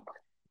job.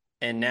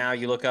 And now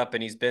you look up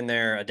and he's been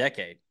there a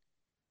decade.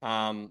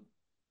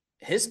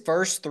 His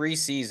first 3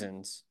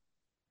 seasons,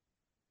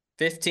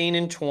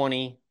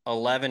 15-20,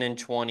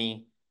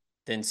 11-20,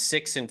 then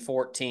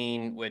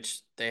 6-14,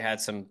 which they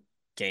had some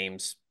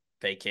games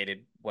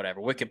vacated,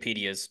 whatever.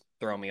 Wikipedia's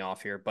throwing me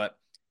off here, but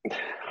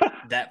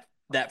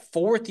that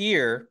fourth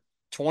year,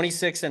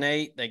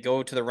 26-8, they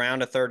go to the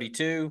round of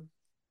 32,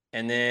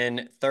 and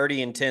then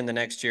 30-10 the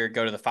next year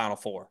go to the Final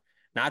Four.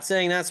 Not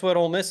saying that's what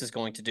Ole Miss is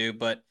going to do,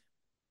 but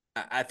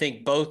I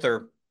think both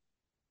are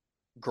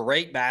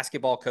great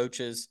basketball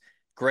coaches,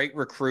 great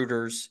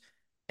recruiters,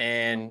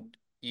 and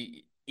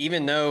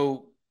even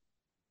though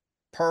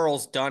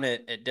Pearl's done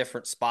it at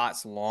different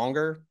spots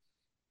longer,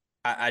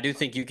 I do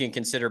think you can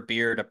consider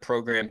Beard a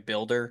program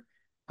builder.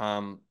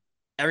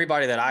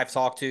 Everybody that I've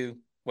talked to,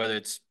 whether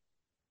it's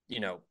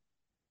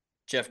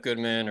Jeff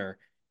Goodman or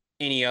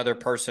any other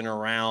person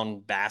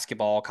around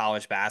basketball,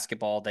 college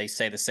basketball, they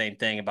say the same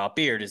thing about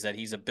Beard, is that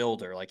he's a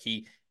builder. Like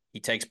he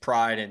takes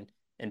pride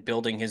in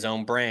building his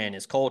own brand,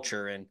 his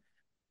culture. And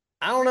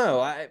I don't know.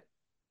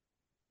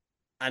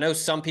 I know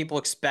some people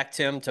expect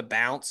him to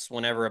bounce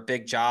whenever a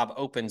big job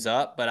opens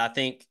up, but I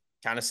think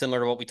kind of similar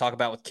to what we talk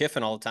about with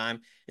Kiffin all the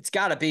time, it's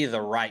got to be the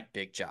right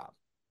big job.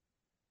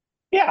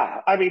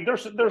 Yeah, I mean,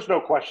 there's no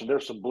question.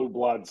 There's some blue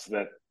bloods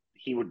that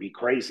he would be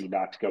crazy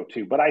not to go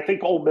to. But I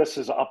think Ole Miss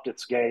has upped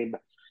its game,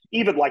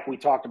 even like we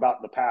talked about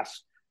in the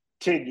past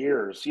 10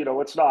 years.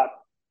 It's not,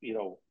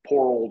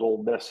 poor old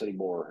Ole Miss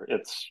anymore.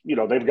 It's,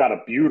 they've got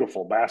a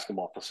beautiful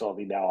basketball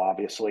facility now,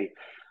 obviously.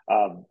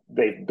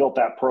 They've built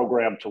that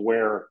program to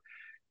where,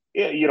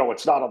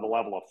 it's not on the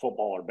level of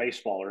football or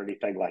baseball or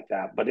anything like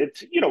that. But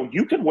it's,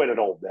 you can win at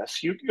Ole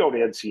Miss. You can go to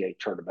NCAA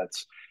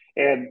tournaments.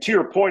 And to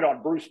your point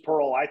on Bruce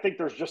Pearl, I think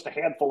there's just a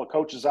handful of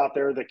coaches out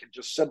there that can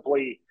just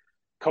simply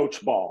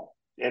coach ball,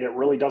 and it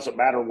really doesn't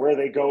matter where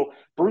they go.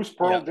 Bruce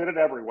Pearl did it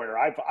everywhere.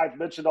 I've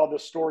mentioned on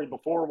this story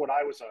before when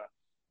I was a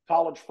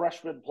college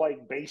freshman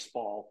playing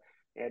baseball,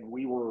 and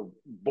we were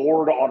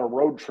bored on a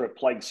road trip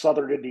playing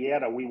Southern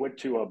Indiana. We went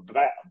to a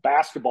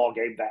basketball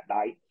game that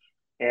night,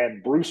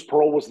 and Bruce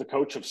Pearl was the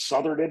coach of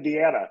Southern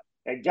Indiana.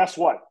 And guess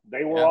what?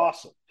 They were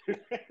awesome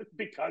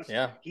because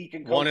he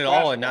can coach won it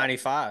basketball. All in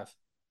 95.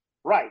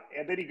 Right.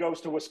 And then he goes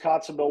to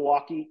Wisconsin,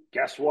 Milwaukee.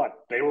 Guess what?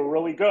 They were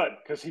really good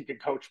because he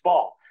could coach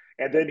ball.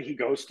 And then he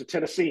goes to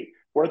Tennessee,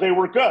 where they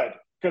were good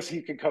because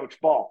he can coach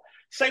ball.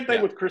 Same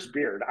thing with Chris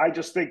Beard. I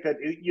just think that,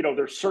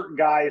 there's certain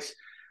guys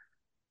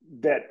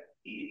that,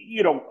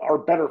 are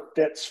better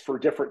fits for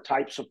different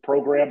types of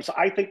programs.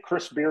 I think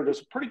Chris Beard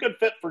is a pretty good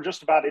fit for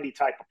just about any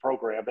type of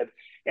program.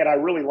 And I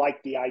really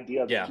like the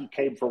idea that he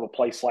came from a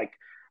place like,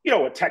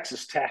 a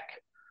Texas Tech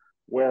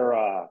where,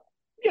 I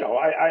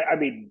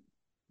mean,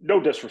 no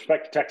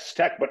disrespect to Texas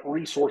Tech, but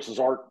resources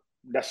aren't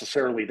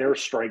necessarily their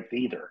strength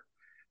either.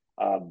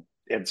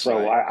 And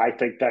so I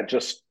think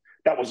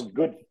that was a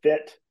good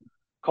fit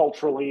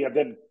culturally. And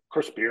then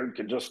Chris Beard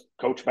can just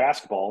coach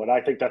basketball. And I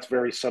think that's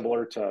very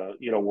similar to,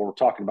 when we're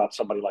talking about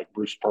somebody like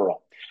Bruce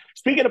Pearl.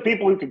 Speaking of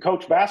people who can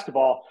coach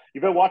basketball,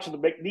 you've been watching the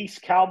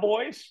McNeese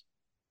Cowboys?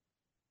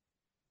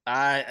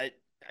 I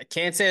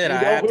can't say that I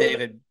have,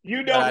 David.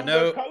 You know who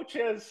their coach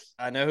is.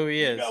 I know who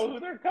he is. You know who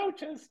their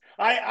coach is.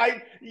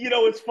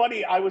 It's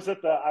funny. I was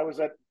at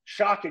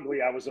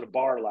a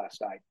bar last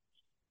night,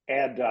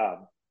 and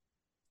the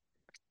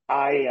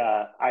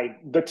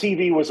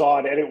TV was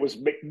on, and it was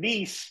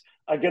McNeese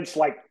against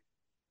like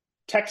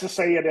Texas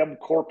A&M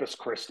Corpus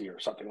Christi or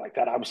something like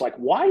that. I was like,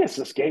 why is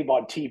this game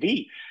on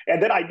TV?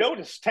 And then I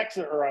noticed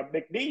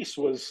McNeese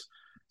was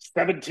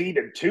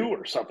 17-2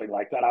 or something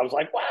like that. I was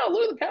like, wow,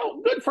 look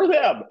how good for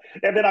them.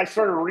 And then I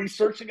started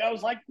researching. I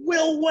was like,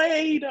 Will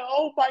Wade,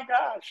 oh my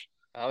gosh.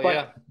 Oh, But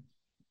yeah.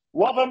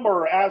 love him,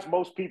 or as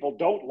most people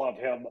don't love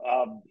him,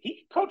 he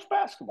can coach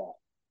basketball.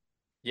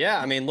 Yeah,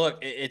 I mean, look,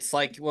 it's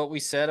like what we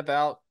said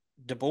about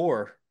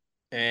DeBoer.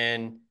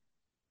 And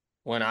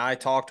when I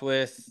talked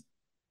with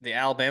the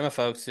Alabama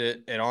folks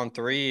at On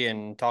Three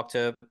and talked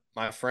to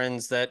my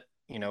friends that,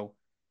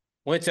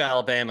 went to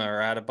Alabama, or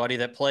I had a buddy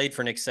that played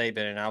for Nick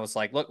Saban, and I was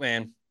like, look,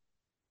 man,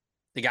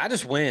 the guy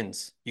just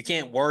wins. You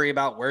can't worry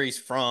about where he's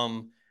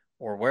from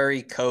or where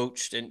he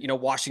coached. And,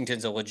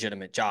 Washington's a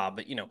legitimate job,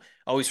 but,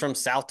 oh, he's from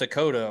South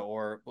Dakota,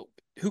 or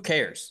who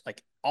cares?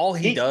 Like, all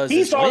he does is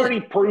He's win. already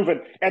proven,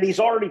 and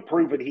he's already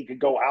proven he could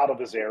go out of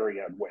his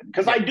area and win.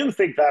 Because Yeah. I do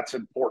think that's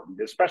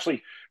important,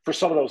 especially for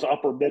some of those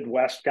upper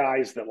Midwest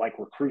guys that like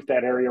recruit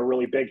that area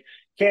really big.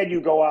 Can you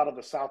go out of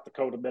the South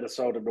Dakota,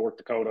 Minnesota, North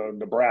Dakota,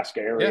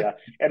 Nebraska area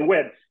and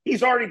win?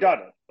 He's already done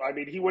it. I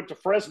mean, he went to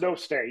Fresno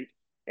State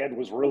and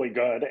was really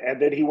good, and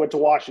then he went to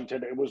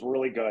Washington and was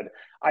really good.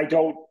 I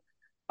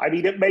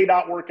mean, it may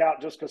not work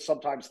out just because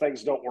sometimes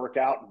things don't work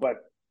out, but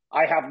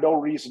I have no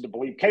reason to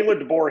believe.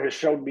 Kalen DeBoer has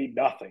shown me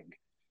nothing.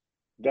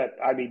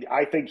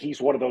 I think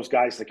he's one of those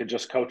guys that can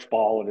just coach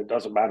ball and it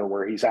doesn't matter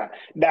where he's at.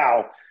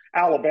 Now,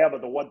 Alabama,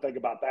 the one thing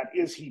about that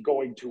is he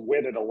going to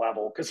win at a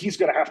level, because he's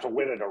going to have to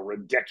win at a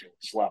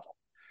ridiculous level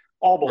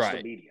almost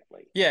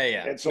immediately. Yeah,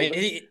 yeah. And so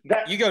you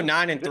go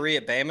 9-3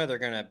 at Bama, they're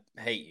going to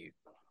hate you.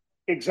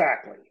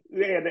 Exactly.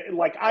 And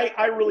like,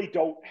 I really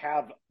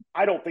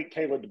I don't think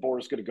Kalen DeBoer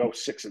is going to go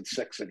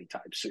 6-6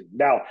 anytime soon.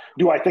 Now,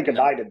 do I think a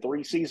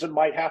 9-3 season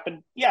might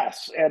happen?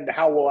 Yes. And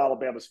how will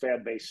Alabama's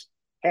fan base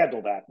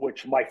handle that?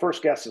 Which my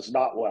first guess is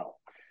not well.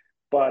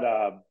 But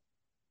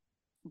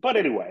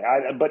anyway,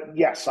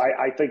 yes,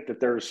 I think that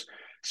there's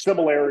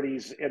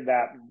similarities in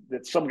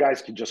that some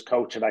guys can just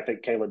coach, and I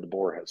think Kalen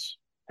DeBoer has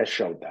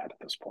showed that at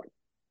this point.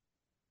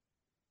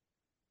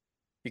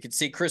 You can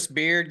see Chris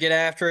Beard get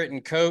after it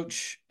and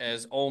coach,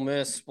 as Ole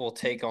Miss will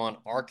take on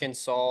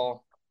Arkansas.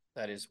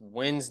 That is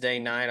Wednesday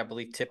night. I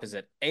believe tip is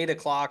at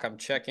 8:00. I'm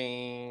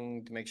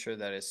checking to make sure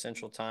that is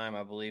Central Time.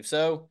 I believe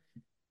so.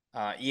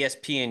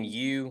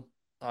 ESPNU.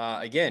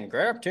 Again,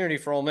 great opportunity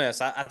for Ole Miss.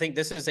 I think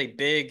this is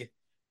the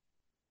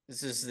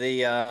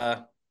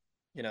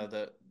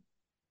the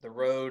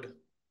road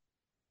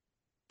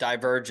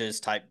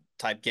diverges type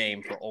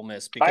game for Ole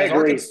Miss,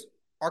 because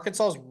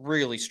Arkansas is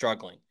really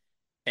struggling.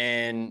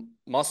 And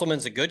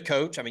Musselman's a good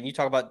coach. I mean, you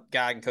talk about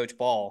guy can coach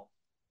ball.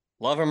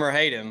 Love him or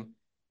hate him,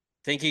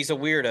 think he's a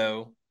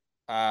weirdo.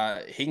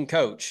 He can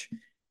coach,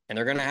 and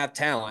they're going to have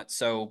talent.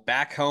 So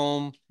back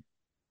home,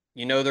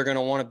 they're going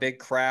to want a big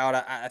crowd.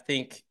 I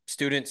think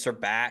students are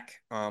back.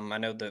 I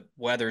know the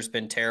weather's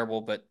been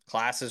terrible, but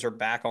classes are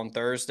back on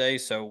Thursday.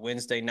 So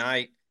Wednesday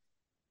night,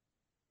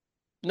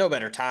 no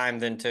better time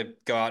than to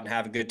go out and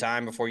have a good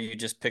time before you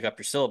just pick up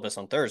your syllabus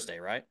on Thursday,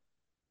 right?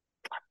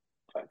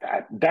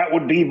 That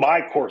would be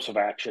my course of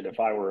action if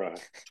I were a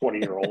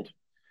 20-year-old.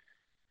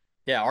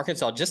 Yeah,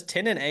 Arkansas just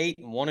 10-8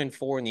 and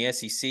 1-4 in the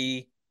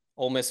SEC.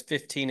 Ole Miss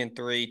 15-3,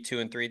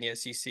 2-3 in the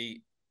SEC.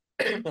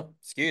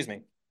 Excuse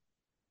me.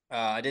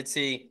 I did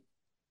see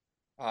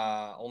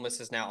Ole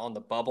Miss is now on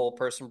the bubble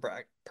person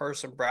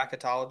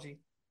bracketology.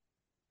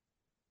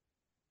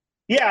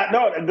 Yeah,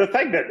 no, the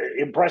thing that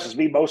impresses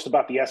me most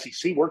about the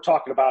SEC, we're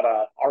talking about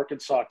a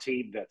Arkansas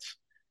team that's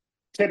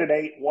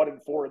 10-8,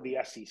 1-4 in the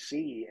SEC,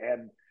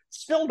 and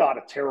still not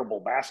a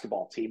terrible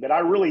basketball team. And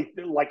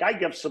I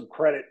give some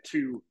credit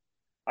to,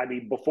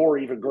 before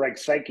even Greg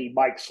Sankey,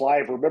 Mike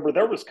Slive. Remember,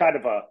 there was kind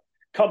of a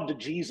come to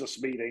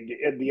Jesus meeting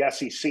in the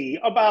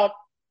SEC about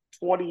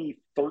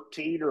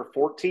 2013 or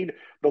 14.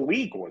 The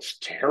league was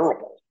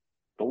terrible.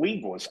 The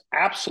league was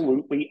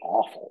absolutely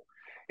awful.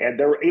 And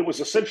it was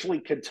essentially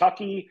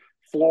Kentucky,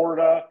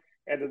 Florida,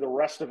 and then the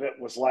rest of it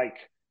was like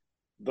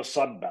the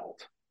Sun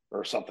Belt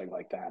or something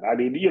like that.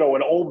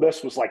 And Ole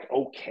Miss was like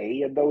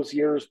okay in those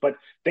years, but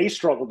they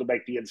struggled to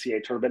make the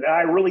NCAA tournament. And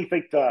I really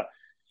think the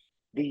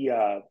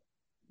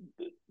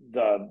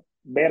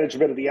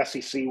management of the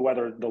SEC,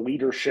 whether the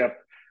leadership,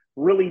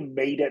 really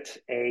made it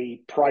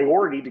a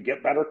priority to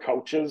get better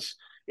coaches,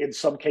 in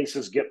some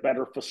cases get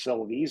better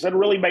facilities, and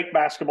really make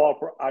basketball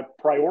a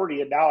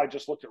priority. And now I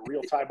just looked at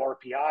real-time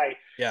RPI,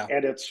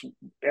 and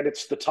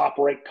it's the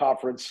top-ranked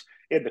conference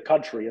in the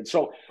country. And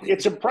so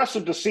it's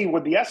impressive to see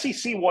when the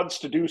SEC wants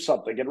to do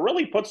something and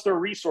really puts their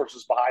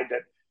resources behind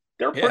it,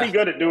 they're pretty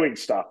good at doing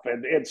stuff.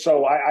 And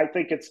so I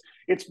think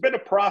it's been a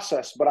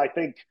process, but I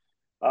think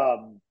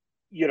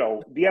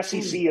the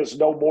SEC is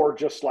no more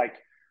just like,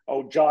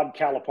 John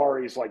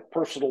Calipari's like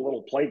personal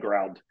little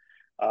playground.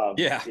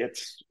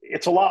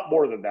 It's a lot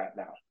more than that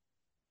now.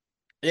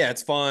 Yeah,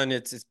 it's fun.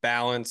 It's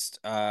balanced.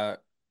 I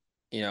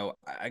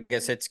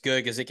guess it's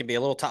good because it can be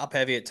a little top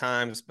heavy at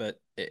times,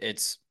 but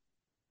it's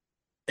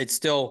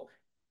still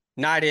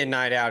night in,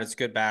 night out. It's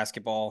good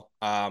basketball.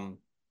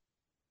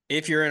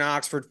 If you're in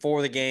Oxford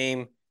for the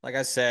game, like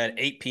I said,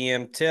 8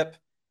 p.m. tip,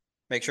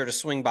 make sure to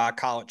swing by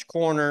College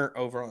Corner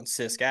over on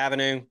Sisk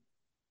Avenue.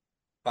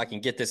 I can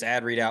get this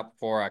ad read out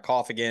before I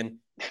cough again.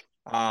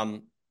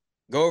 Go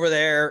over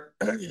there.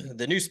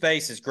 The new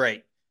space is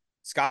great.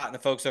 Scott and the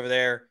folks over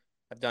there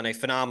have done a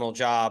phenomenal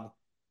job.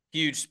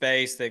 Huge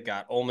space. They've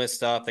got Ole Miss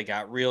stuff. They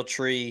got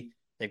Realtree.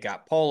 They've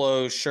got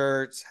polos,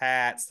 shirts,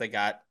 hats. They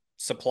got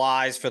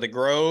supplies for the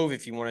Grove.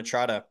 If you want to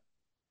try to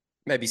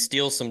maybe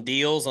steal some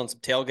deals on some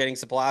tailgating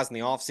supplies in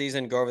the off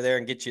season, go over there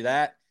and get you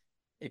that.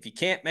 If you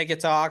can't make it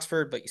to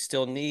Oxford, but you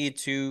still need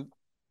to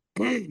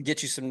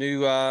get you some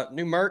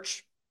new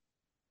merch,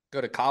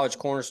 go to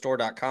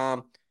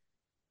collegecornerstore.com.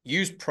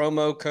 Use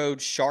promo code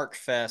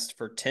SharkFest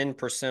for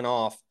 10%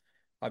 off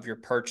of your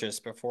purchase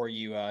before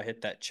you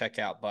hit that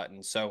checkout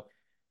button. So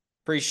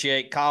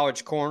appreciate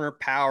College Corner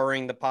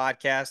powering the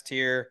podcast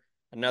here.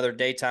 Another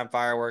daytime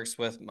fireworks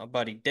with my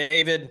buddy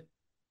David.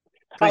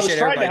 I was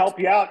trying to help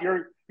you out.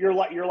 You're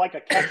like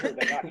a catcher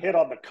that got hit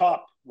on the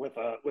cup with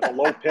a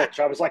low pitch.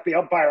 I was like the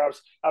umpire.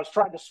 I was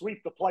trying to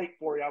sweep the plate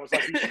for you. I was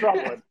like, he's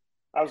struggling.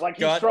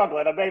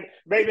 Struggling.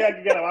 Maybe I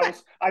can get him.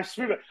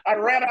 I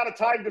ran out of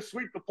time to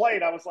sweep the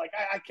plate. I was like,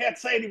 I can't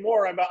say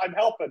anymore. I'm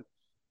helping.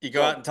 You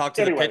go out and talk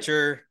to the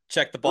pitcher,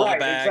 check the ball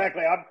bag.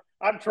 Exactly.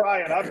 I'm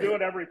trying. I'm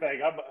doing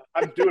everything.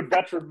 I'm doing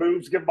veteran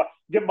moves. Give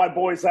my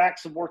boy Zach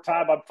some more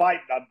time. I'm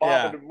fighting. I'm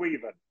bobbing and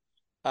weaving.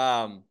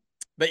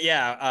 But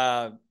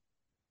yeah,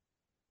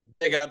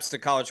 big ups to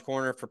College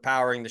Corner for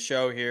powering the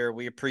show here.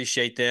 We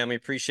appreciate them. We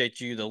appreciate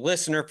you, the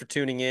listener, for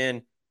tuning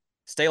in.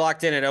 Stay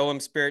locked in at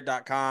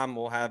omspirit.com.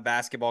 We'll have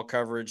basketball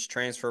coverage,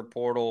 transfer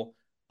portal,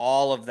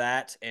 all of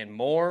that and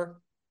more.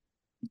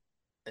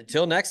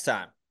 Until next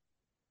time,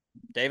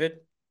 David,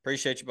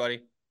 appreciate you,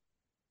 buddy.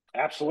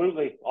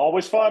 Absolutely.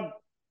 Always fun. All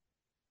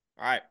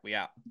right, we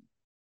out.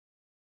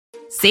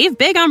 Save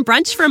big on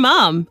brunch for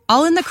mom,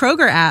 all in the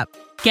Kroger app.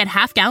 Get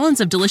half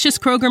gallons of delicious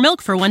Kroger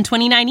milk for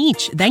 $1.29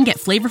 each. Then get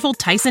flavorful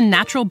Tyson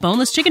natural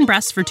boneless chicken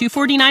breasts for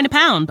 $2.49 a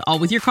pound, all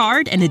with your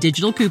card and a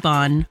digital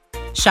coupon.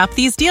 Shop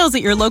these deals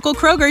at your local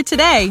Kroger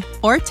today,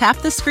 or tap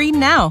the screen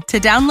now to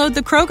download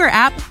the Kroger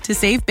app to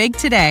save big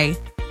today.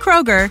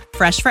 Kroger,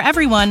 fresh for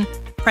everyone.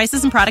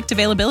 Prices and product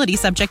availability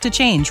subject to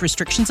change.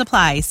 Restrictions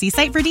apply. See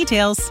site for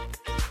details.